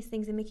crafting these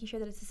things and making sure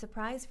that it's a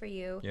surprise for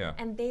you. Yeah.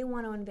 And they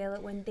want to unveil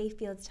it when they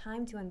feel it's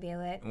time to unveil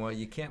it. Well,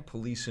 you can't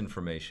police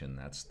information.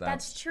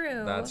 That's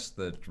true. That's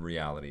the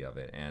reality of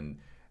it. And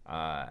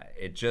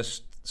it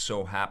just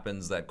so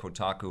happens that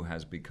Kotaku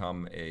has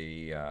become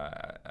a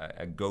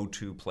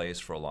go-to place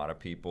for a lot of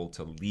people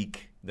to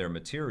leak their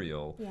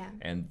material. Yeah.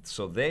 And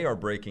so they are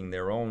breaking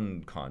their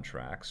own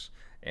contracts.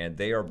 And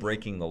they are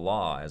breaking the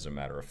law, as a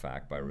matter of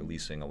fact, by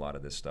releasing a lot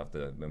of this stuff,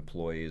 the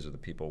employees or the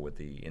people with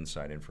the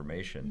inside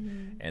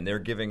information. And they're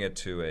giving it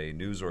to a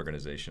news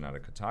organization out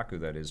of Kotaku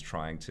that is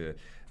trying to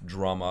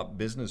drum up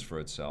business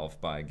for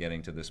itself by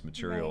getting to this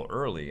material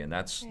early. And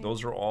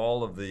those are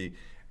all of the,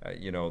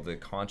 the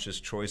conscious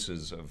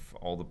choices of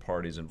all the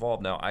parties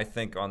involved. Now, I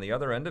think on the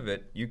other end of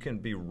it, you can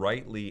be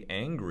rightly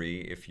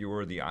angry if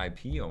you're the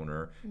IP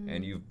owner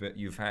and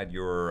you've had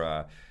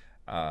your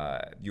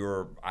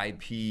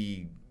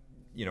IP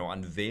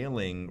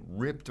unveiling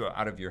ripped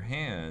out of your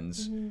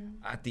hands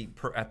at the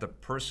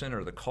person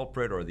or the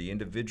culprit or the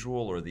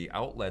individual or the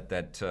outlet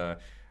that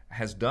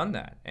has done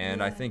that.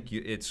 And I think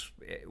it's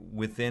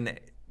within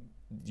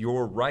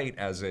your right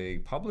as a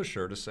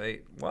publisher to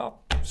say,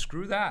 well,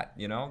 screw that.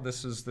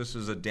 This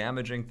is a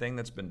damaging thing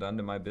that's been done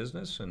to my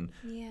business, and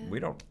we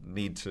don't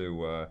need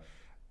to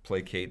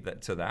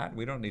placate to that.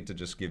 We don't need to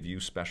just give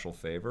you special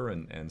favor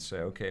and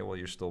say, okay, well,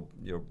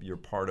 you're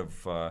part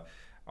of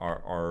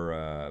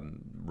our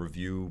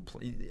review.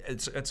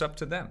 It's up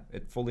to them.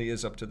 It fully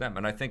is up to them.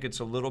 And I think it's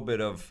a little bit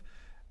of,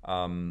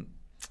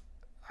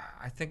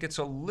 I think it's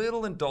a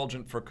little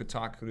indulgent for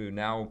Kotaku to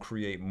now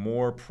create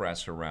more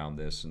press around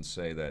this and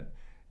say that,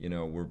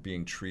 we're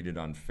being treated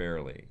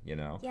unfairly,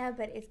 Yeah,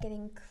 but it's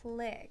getting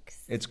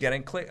clicks. It's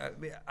getting clicks.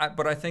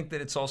 But I think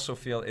that it's also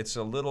it's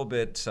a little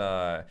bit...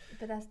 but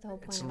that's the whole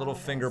point. It's a little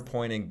finger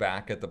pointing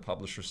back at the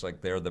publishers like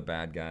they're the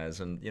bad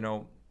guys. And,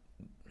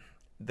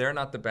 they're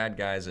not the bad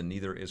guys, and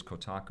neither is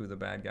Kotaku the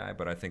bad guy.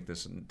 But I think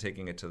this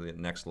taking it to the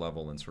next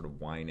level and sort of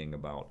whining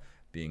about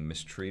being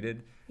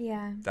mistreated.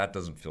 Yeah. That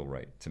doesn't feel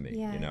right to me,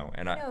 Yeah. you know.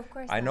 And No, of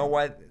course I know not.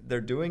 why they're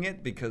doing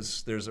it,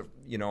 because there's a,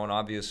 you know, an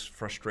obvious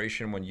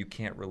frustration when you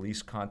can't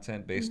release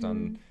content based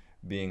on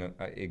being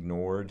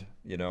ignored,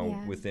 you know,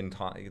 Yeah. within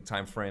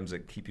time frames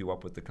that keep you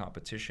up with the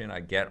competition.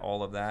 I get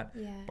all of that.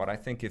 Yeah. But I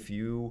think if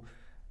you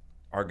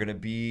are going to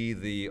be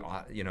the,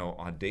 you know,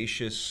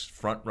 audacious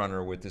front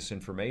runner with this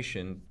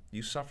information,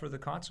 you suffer the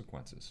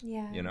consequences.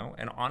 Yeah. You know,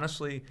 and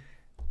honestly,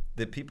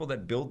 the people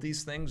that build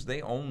these things,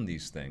 they own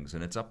these things,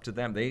 and it's up to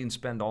them. They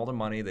spend all the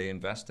money, they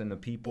invest in the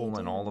people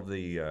and all of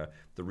the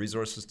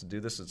resources to do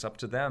this. It's up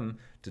to them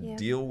to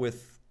deal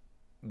with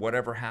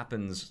whatever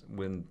happens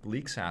when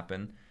leaks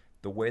happen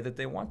the way that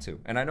they want to.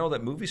 And I know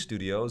that movie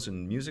studios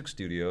and music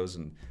studios,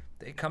 and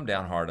they come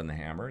down hard on the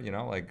hammer, you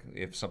know, like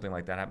if something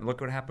like that happened. Look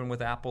what happened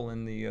with Apple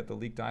and the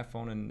leaked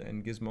iPhone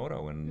and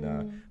Gizmodo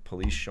and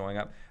police showing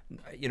up.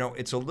 You know,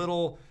 it's a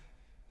little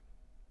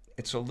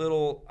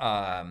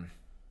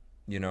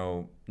you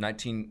know,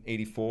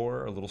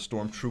 1984, a little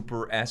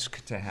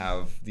Stormtrooper-esque to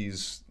have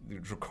these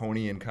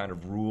draconian kind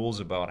of rules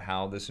about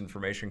how this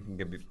information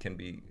can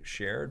be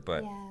shared,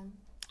 but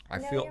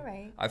you're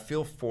right. I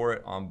feel for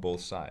it on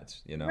both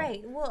sides, you know.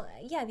 Right. Well,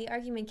 yeah, the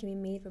argument can be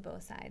made for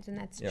both sides, and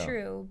that's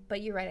true.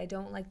 But you're right. I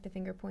don't like the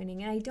finger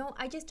pointing, and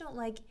I just don't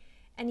like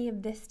any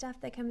of this stuff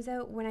that comes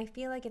out when I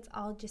feel like it's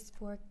all just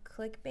for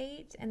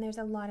clickbait, and there's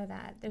a lot of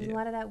that. There's a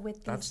lot of that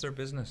with That's their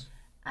business.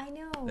 I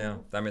know. Yeah,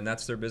 I mean,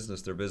 that's their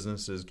business. Their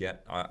business is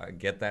get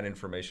that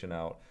information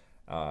out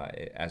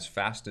as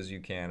fast as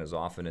you can, as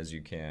often as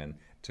you can,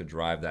 to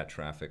drive that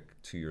traffic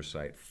to your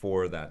site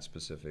for that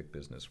specific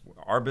business.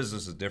 Our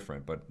business is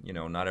different, but you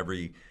know, not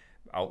every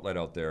outlet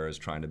out there is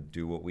trying to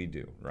do what we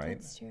do,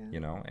 right? That's true. You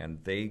know, and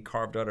they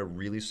carved out a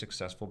really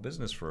successful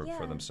business for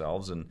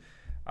themselves, and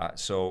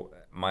so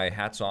my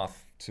hat's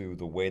off to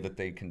the way that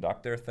they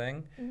conduct their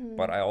thing.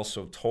 But I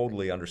also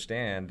totally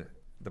understand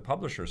the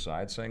publisher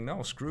side saying,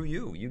 no, screw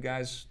you. You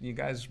guys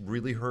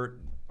really hurt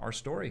our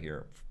story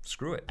here.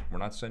 Screw it. We're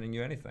not sending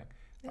you anything.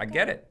 Okay. I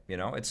get it. You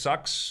know, it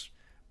sucks,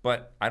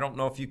 but I don't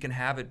know if you can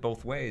have it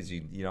both ways.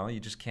 You know, you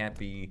just can't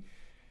be,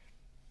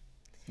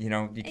 you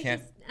know, you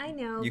can't. I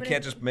know. You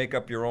can't just make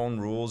up your own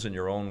rules and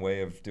your own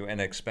way of doing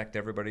and expect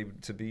everybody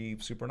to be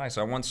super nice.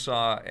 I once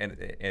saw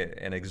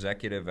an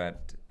executive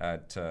at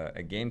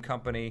a game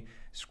company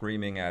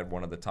screaming at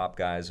one of the top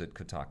guys at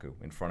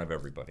Kotaku in front of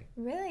everybody.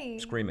 Really?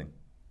 Screaming.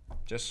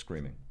 Just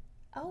screaming.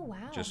 Oh,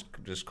 wow.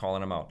 Just calling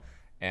them out.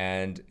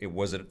 And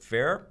was it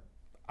fair?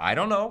 I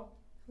don't know.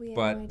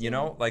 But, you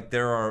know, like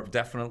there are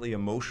definitely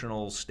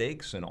emotional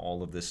stakes in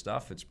all of this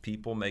stuff. It's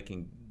people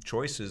making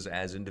choices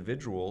as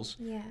individuals.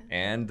 Yeah.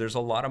 And there's a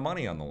lot of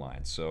money on the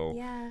line. So,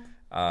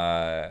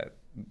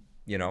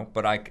 you know,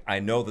 but I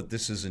know that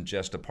this isn't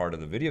just a part of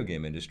the video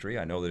game industry.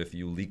 I know that if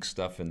you leak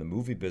stuff in the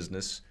movie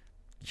business,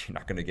 you're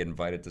not going to get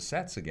invited to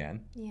sets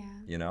again. Yeah.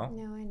 You know?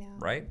 No, I know.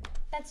 Right?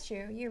 That's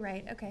true. You're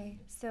right. Okay.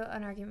 So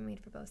an argument made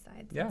for both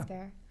sides. Yeah. That's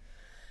fair.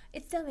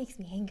 It still makes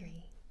me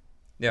angry.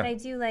 Yeah. But I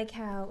do like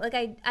how, like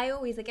I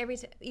always, like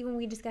even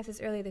we discussed this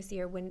earlier this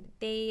year when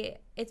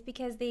it's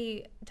because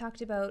they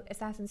talked about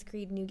Assassin's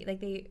Creed like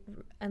they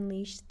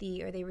unleashed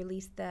they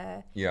released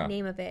the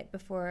name of it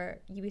before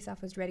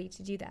Ubisoft was ready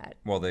to do that.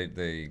 Well,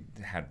 they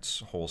had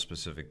whole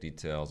specific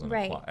details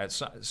and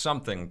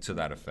something to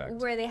that effect.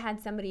 Where they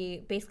had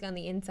somebody basically on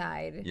the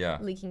inside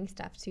leaking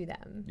stuff to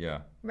them. Yeah.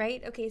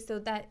 Right? Okay, so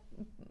that,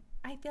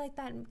 I feel like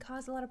that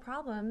caused a lot of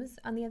problems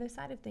on the other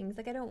side of things.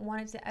 Like I don't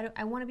want it to.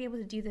 I want to be able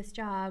to do this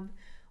job.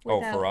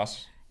 Without, for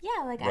us.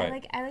 Yeah, like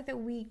right. I like that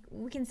we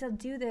can still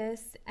do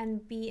this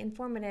and be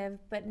informative,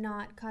 but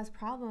not cause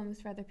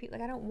problems for other people.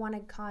 Like I don't want to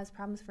cause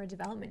problems for a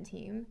development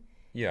team.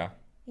 Yeah.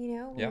 You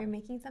know, when you're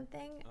making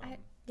something.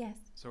 Yes.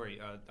 Sorry,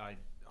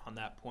 on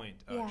that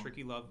point,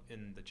 Tricky Love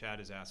in the chat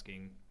is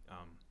asking.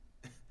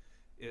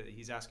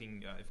 He's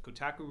asking if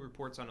Kotaku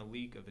reports on a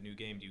leak of a new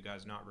game, do you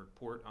guys not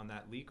report on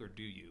that leak, or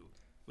do you?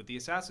 With the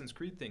Assassin's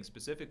Creed thing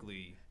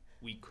specifically,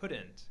 we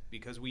couldn't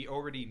because we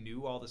already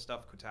knew all the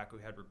stuff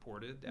Kotaku had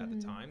reported at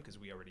the time because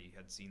we already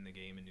had seen the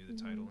game and knew the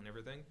title and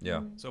everything.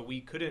 Yeah. So we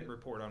couldn't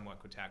report on what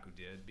Kotaku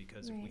did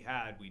because if we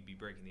had, we'd be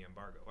breaking the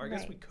embargo. Or I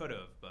guess we could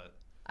have, but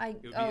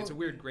it's a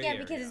weird gray area.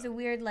 Yeah, because it's a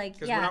weird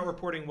because we're not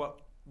reporting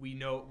what we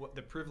know, what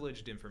the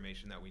privileged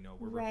information that we know.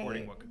 We're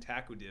reporting what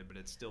Kotaku did, but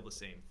it's still the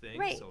same thing.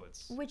 Right. So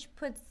it's which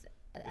puts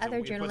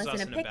other journalists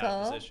in a pickle.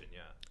 Bad position,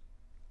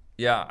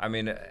 Yeah, I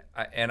mean,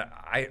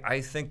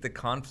 I think the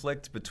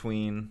conflict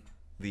between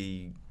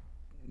the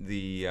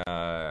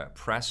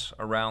press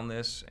around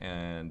this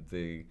and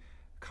the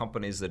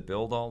companies that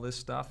build all this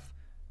stuff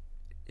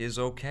is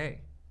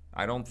okay.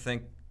 I don't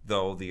think,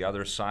 though, the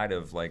other side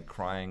of like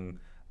crying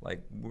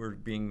like we're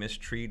being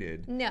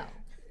mistreated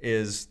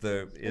is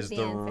the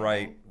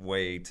right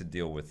way to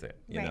deal with it,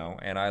 you know.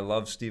 And I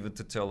love Stephen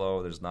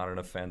Totilo. There's not an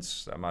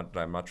offense. I'm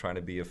not trying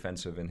to be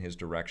offensive in his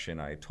direction.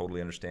 I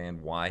totally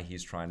understand why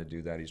he's trying to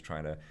do that. He's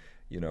trying to,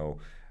 you know,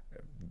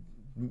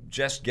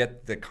 just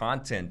get the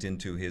content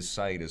into his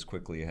site as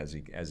quickly as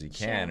he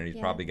can, and he's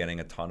probably getting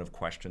a ton of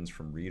questions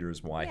from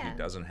readers why he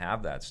doesn't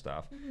have that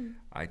stuff.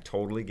 I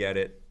totally get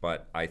it,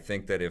 but I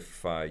think that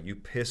if you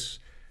piss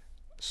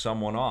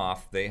someone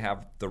off, they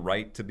have the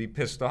right to be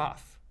pissed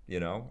off,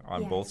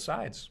 on both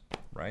sides,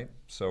 right?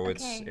 So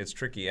it's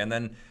tricky. And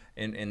then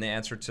in the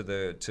answer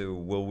to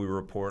will we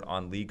report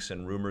on leaks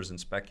and rumors and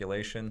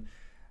speculation,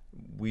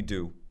 we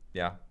do.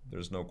 Yeah,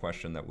 there's no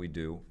question that we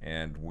do,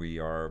 and we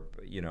are,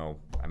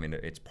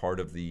 it's part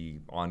of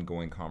the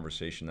ongoing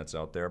conversation that's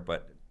out there.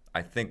 But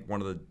I think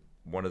one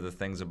of the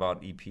things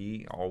about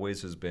EP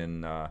always has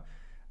been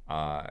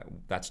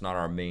that's not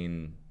our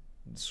main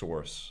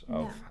source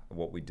of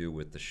what we do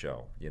with the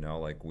show.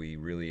 Like we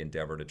really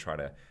endeavor to try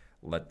to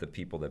let the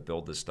people that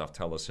build this stuff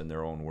tell us in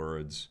their own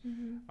words,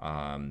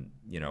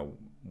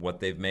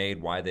 what they've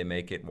made, why they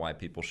make it, why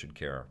people should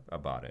care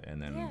about it.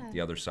 And then the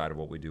other side of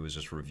what we do is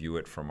just review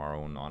it from our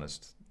own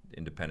honest,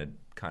 independent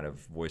kind of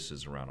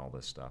voices around all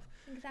this stuff.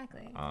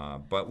 Exactly.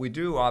 But we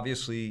do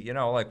obviously,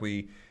 like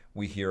we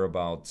hear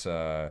about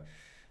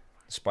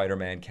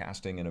Spider-Man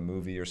casting in a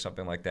movie or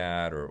something like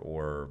that,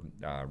 or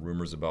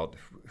rumors about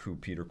who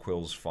Peter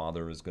Quill's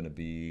father is going to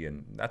be,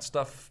 and that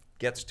stuff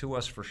gets to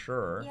us for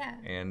sure. Yeah.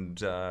 And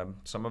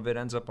some of it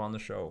ends up on the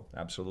show,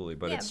 absolutely.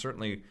 But it's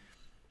certainly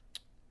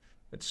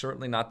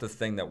not the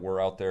thing that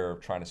we're out there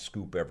trying to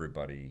scoop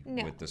everybody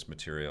with this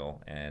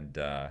material and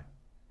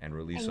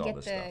release all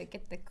this stuff.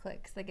 Get the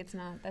clicks. Like that's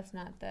not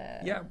the.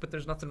 Yeah, but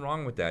there's nothing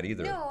wrong with that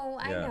either. No,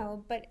 I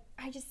know, but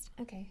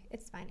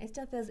it's fine. It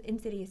still feels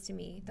insidious to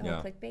me, the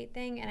whole clickbait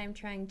thing, and I'm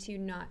trying to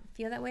not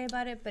feel that way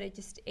about it, but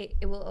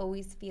it will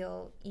always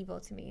feel evil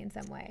to me in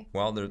some way.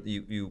 Well,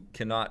 you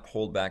cannot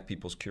hold back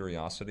people's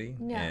curiosity,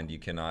 and you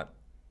can't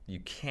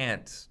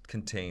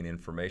contain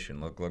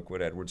information. Look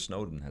what Edward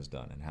Snowden has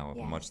done and how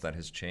much that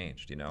has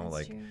changed.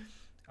 That's true.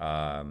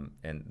 And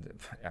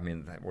I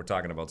mean, we're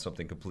talking about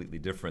something completely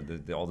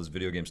different. All this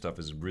video game stuff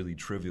is really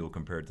trivial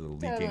compared to the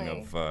leaking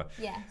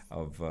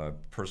of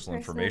personal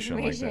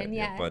information like that.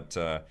 Yeah. But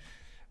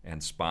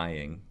and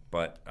spying,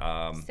 but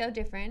so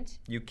different.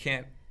 You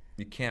can't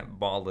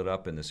ball it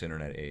up in this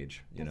internet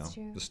age. That's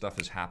true. The stuff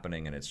is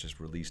happening and it's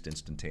just released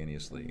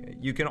instantaneously.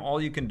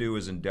 All you can do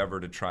is endeavor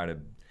to try to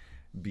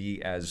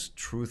be as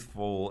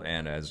truthful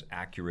and as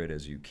accurate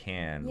as you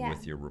can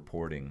with your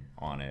reporting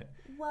on it.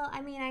 Well,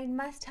 I mean, I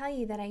must tell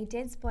you that I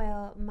did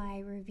spoil my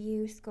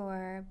review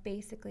score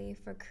basically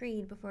for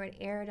Creed before it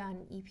aired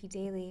on EP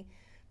Daily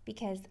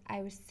because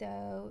I was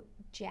so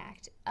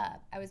jacked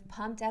up. I was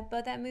pumped up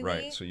about that movie.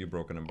 Right, so you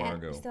broke an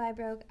embargo. So I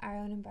broke our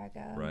own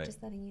embargo. Right.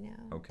 Just letting you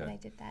know that I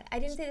did that. I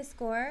didn't say the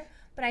score,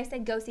 but I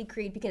said go see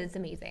Creed because it's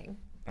amazing.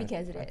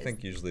 Because it is. I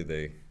think usually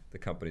the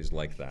companies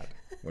like that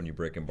when you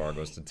break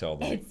embargoes to tell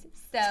them it's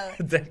so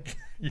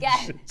you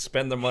should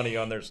spend the money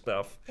on their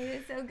stuff. It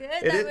is so good,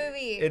 that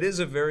movie. It is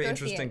a very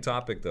interesting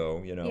topic, though,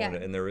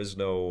 and there is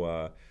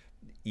no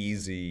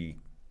easy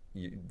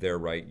they're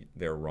right,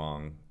 they're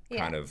wrong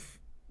kind of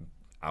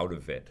out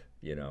of it,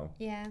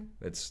 Yeah.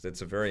 It's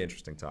a very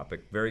interesting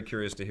topic. Very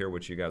curious to hear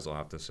what you guys will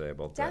have to say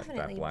about that blacklist.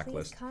 Definitely,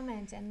 please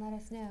comment and let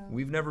us know.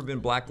 We've never been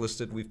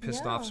blacklisted. We've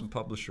pissed off some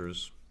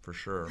publishers, for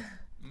sure.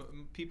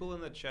 People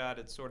in the chat,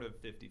 it's sort of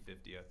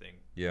 50-50, I think.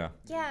 Yeah.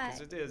 Yeah.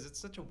 Because it's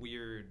such a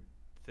weird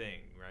thing,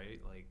 right?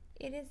 Like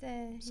it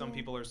is some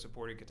people are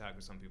supporting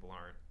Kotaku, some people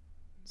aren't.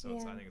 So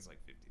I think it's like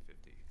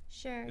 50-50.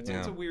 Sure.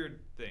 It's a weird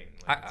thing.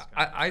 Like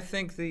I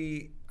think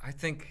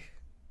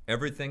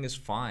everything is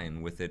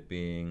fine with it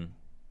being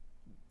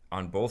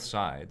on both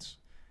sides.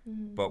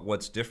 Mm-hmm. But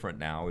what's different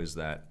now is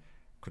that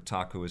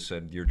Kotaku has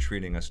said you're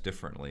treating us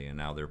differently, and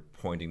now they're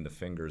pointing the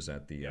fingers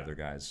at the other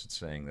guys,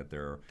 saying that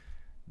they're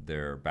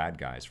bad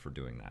guys for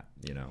doing that,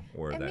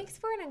 or it makes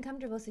for an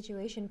uncomfortable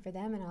situation for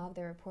them and all of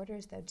their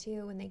reporters, though,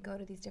 too, when they go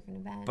to these different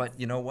events. But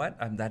you know what?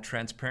 That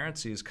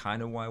transparency is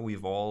kind of why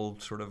we've all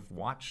sort of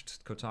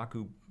watched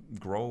Kotaku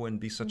grow and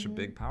be such a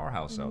big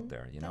powerhouse out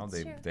there.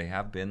 They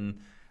have been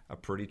a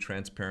pretty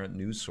transparent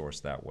news source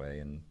that way,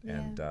 and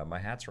my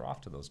hats are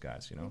off to those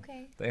guys.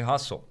 Okay. They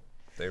hustle.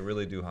 They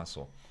really do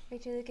hustle.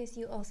 Rachel Lucas,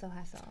 you also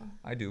hustle.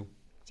 I do.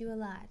 Do a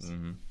lot.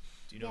 Mm-hmm.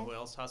 Do you know who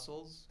else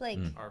hustles? Blake.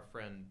 Our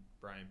friend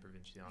Brian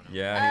Provinciano.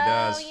 Yeah, he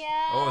does.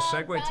 Yeah,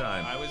 segue Brian.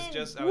 time. I was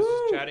just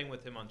chatting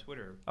with him on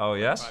Twitter. Oh,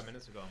 yes? 5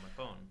 minutes ago on my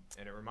phone,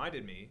 and it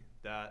reminded me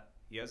that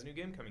he has a new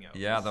game coming out.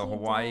 Yeah, the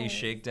Hawaii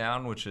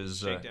Shakedown, which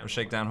is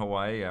Shakedown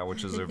Hawaii,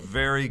 which is a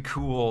very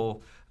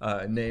cool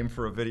name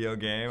for a video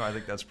game. I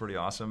think that's pretty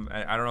awesome.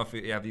 I don't know if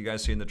have you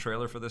guys seen the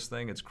trailer for this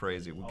thing? It's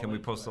crazy. Can we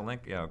post the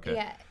link? Yeah, okay.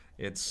 Yeah.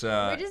 It's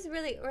I'm just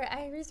really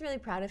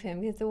proud of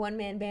him. He's a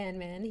one-man band,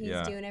 man. He's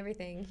doing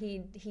everything.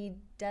 He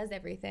does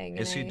everything.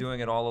 Is he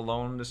doing it all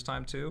alone this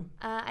time too?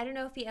 I don't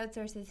know if he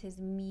outsources his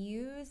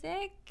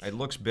music. It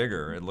looks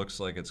bigger. It looks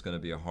like it's going to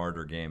be a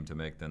harder game to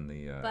make than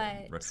the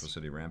Retro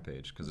City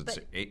Rampage because it's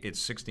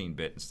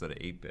 16-bit instead of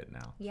 8-bit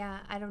now.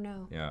 Yeah, I don't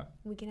know. Yeah.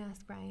 We can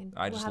ask Brian.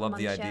 I just love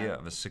the idea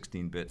of a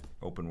 16-bit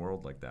open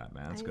world like that,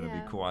 man. It's going to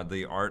be cool.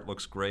 The art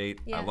looks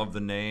great. Yeah. I love the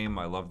name.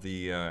 I love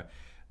the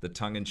the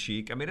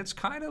tongue-in-cheek. I mean, it's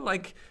kind of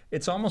like,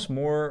 it's almost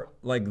more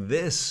like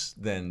this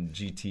than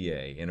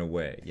GTA in a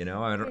way, you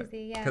know?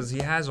 Because he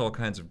has all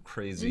kinds of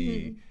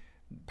crazy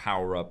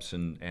power-ups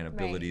and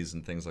abilities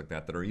and things like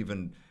that are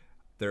even,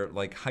 they're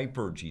like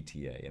hyper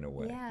GTA in a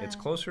way. Yeah. It's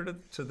closer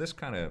to this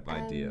kind of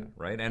idea,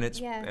 right? And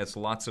it's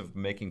lots of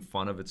making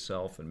fun of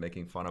itself and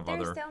making fun of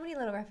other. There's so many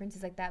little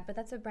references like that, but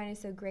that's what Brian is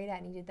so great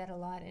at, and he did that a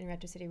lot in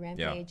Retro City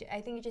Rampage.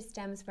 I think it just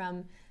stems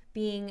from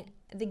being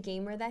the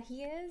gamer that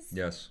he is.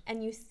 Yes.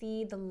 And you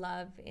see the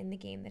love in the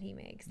game that he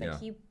makes. Like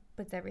he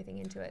puts everything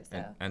into it.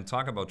 So. And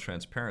talk about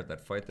transparent. That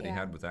fight that he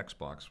had with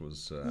Xbox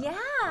was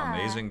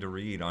amazing to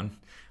read on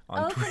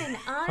Open and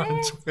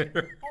honest.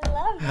 Twitter. I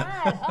love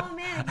that. Oh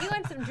man, if you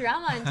want some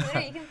drama on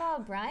Twitter, you can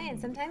follow Brian.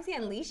 Sometimes he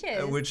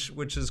unleashes.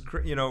 Which is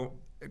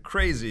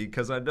crazy,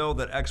 because I know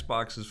that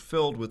Xbox is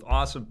filled with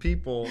awesome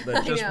people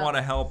that just want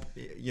to help,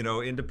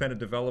 independent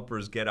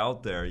developers get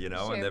out there,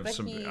 Sure, and there's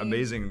some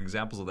amazing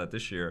examples of that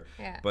this year.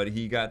 Yeah. But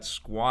he got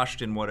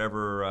squashed in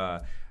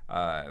whatever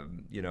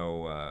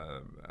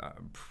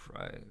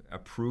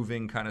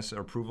approving kind of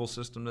approval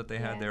system that they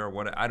had there, or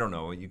what, I don't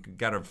know. You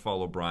got to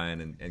follow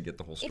Brian and get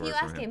the whole story. If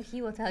you ask him,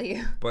 he will tell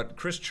you. But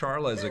Chris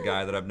Charla is a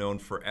guy that I've known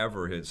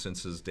forever,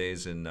 since his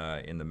days in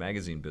the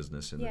magazine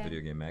business, in the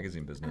video game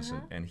magazine business,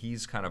 and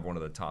he's kind of one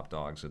of the top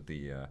dogs at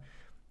the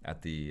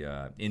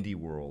indie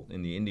world,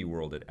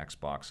 at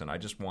Xbox. And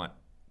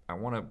I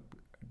want to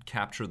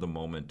capture the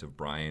moment of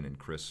Brian and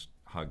Chris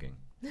hugging.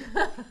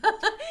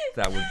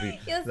 That would be.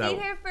 You'll see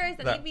her first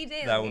on EB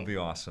Daily. That would be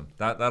awesome.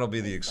 That'll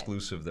be the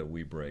exclusive that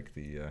we break,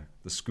 the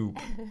scoop.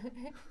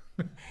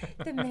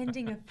 The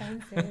mending of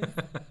fences.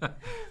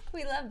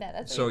 We love that.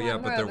 That's so what we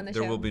want more of on the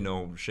there show. will be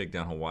no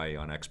Shakedown Hawaii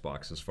on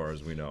Xbox, as far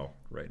as we know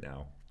right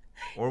now,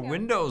 or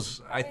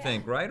Windows, I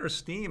think, right, or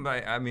Steam.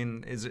 I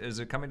mean, is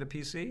it coming to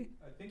PC?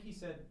 I think he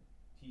said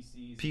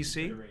PC.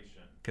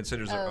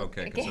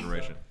 Consideration.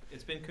 Consideration.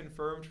 It's been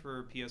confirmed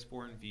for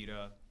PS4 and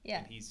Vita. Yeah.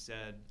 And he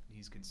said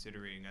he's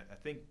considering. I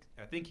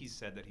think he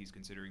said that he's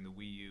considering the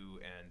Wii U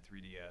and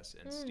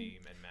 3DS and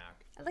Steam and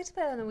Mac. I'd like to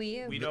play it on the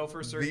Wii U. We know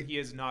for certain he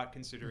is not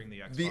considering the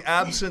Xbox. The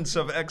absence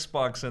of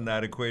Xbox in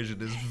that equation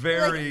is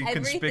very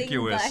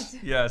conspicuous.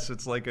 Yes,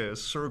 it's like a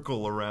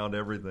circle around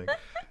everything.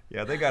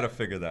 Yeah, they got to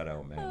figure that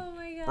out, man. Oh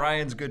my God.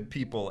 Brian's good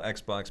people,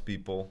 Xbox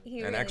people, He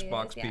and really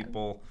Xbox is,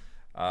 people.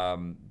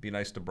 Be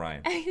nice to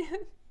Brian.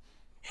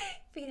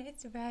 Be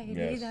nice to Brian.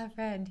 Yes. He's our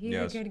friend. He's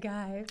a good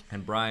guy.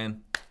 And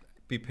Brian,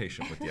 be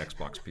patient with the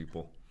Xbox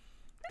people.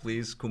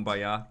 Please,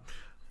 kumbaya.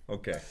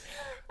 Okay.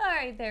 All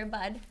right there,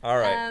 bud. All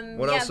right.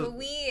 What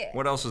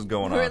else is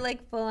going on? We're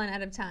like full on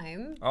out of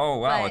time. Oh,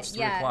 wow. It's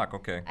 3 o'clock.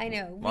 Okay. I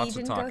know. Lots we of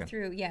didn't talking. go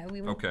through. Yeah,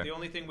 we were. Okay. The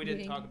only thing we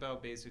didn't talk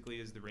about basically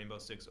is the Rainbow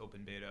Six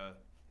open beta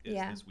is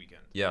this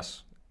weekend.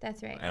 Yes.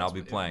 That's right. And I'll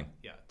be playing.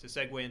 To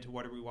segue into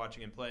what are we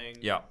watching and playing.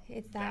 Yeah.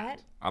 It's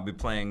that. I'll be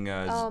playing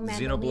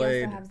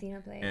Xenoblade,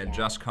 Xenoblade and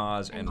Just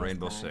Cause and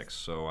Rainbow Six.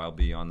 So I'll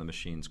be on the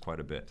machines quite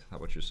a bit. How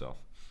about yourself?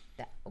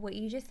 What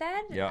you just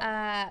said?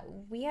 Yeah.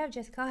 We have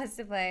Just Cause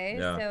to play.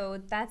 Yeah.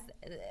 So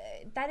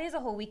that is a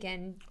whole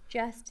weekend.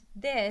 Just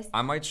this.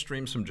 I might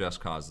stream some Just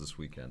Cause this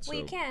weekend. So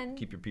you can.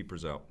 Keep your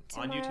peepers out.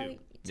 On YouTube.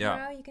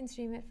 Tomorrow you can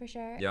stream it for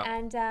sure. Yeah.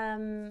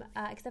 And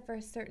except for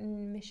a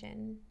certain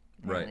mission.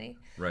 Apparently.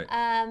 Right.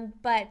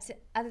 But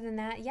other than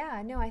that,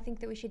 I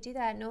think that we should do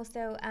that. And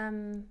also,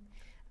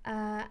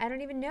 I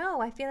don't even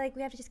know. I feel like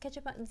we have to just catch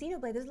up on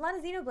Xenoblade. There's a lot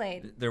of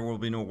Xenoblade. There will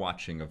be no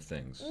watching of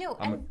things. No,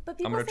 but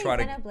people say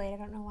Xenoblade. I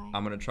don't know why.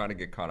 I'm going to try to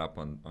get caught up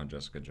on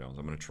Jessica Jones.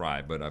 I'm going to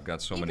try, but I've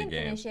got so many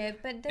games. Finish it,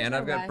 but and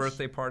I've got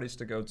birthday parties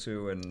to go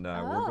to, and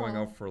we're going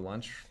out for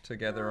lunch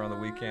together on the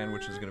weekend,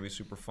 which is going to be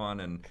super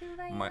fun. And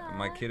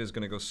my kid is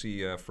going to go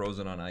see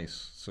Frozen on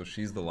Ice, so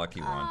she's the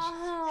lucky one.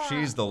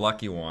 She's the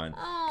lucky one.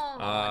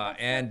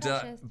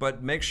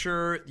 But make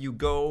sure you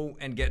go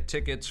and get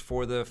tickets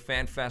for the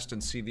Fan Fest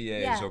and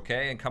CVAs,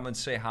 okay? And come and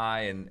say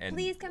hi. And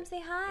please come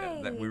say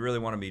hi. We really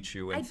want to meet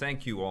you. And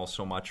thank you all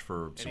so much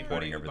for supporting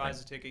everything. Anybody who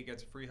buys a ticket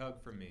gets a free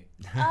hug from me.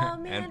 Oh,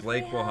 man, and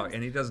Blake will hug.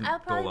 And he doesn't I'll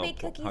probably dole out make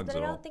cookies, hugs but I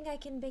at all. don't think I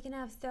can bake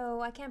enough,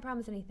 so I can't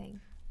promise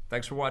anything.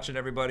 Thanks for watching,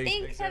 everybody.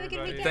 Thanks. Have a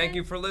good weekend. Thank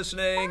you for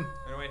listening.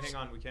 Oh, wait, hang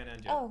on. We can't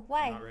end yet. Oh,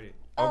 why? I'm not ready.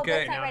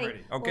 Okay. Not ready.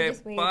 Okay.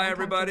 We'll bye,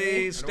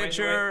 everybody. No,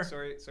 Stitcher.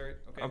 Sorry.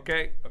 Okay.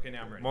 Okay. Okay,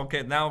 now I'm ready.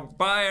 Okay, now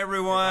bye,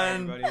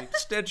 everyone. Bye, everybody.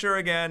 Stitcher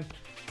again.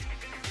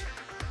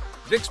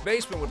 Vic's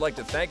Basement would like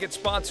to thank its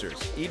sponsors,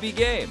 EB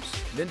Games,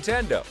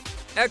 Nintendo,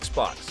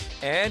 Xbox,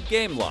 and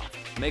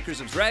Gameloft,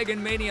 makers of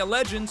Dragon Mania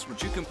Legends,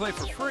 which you can play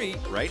for free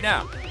right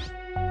now.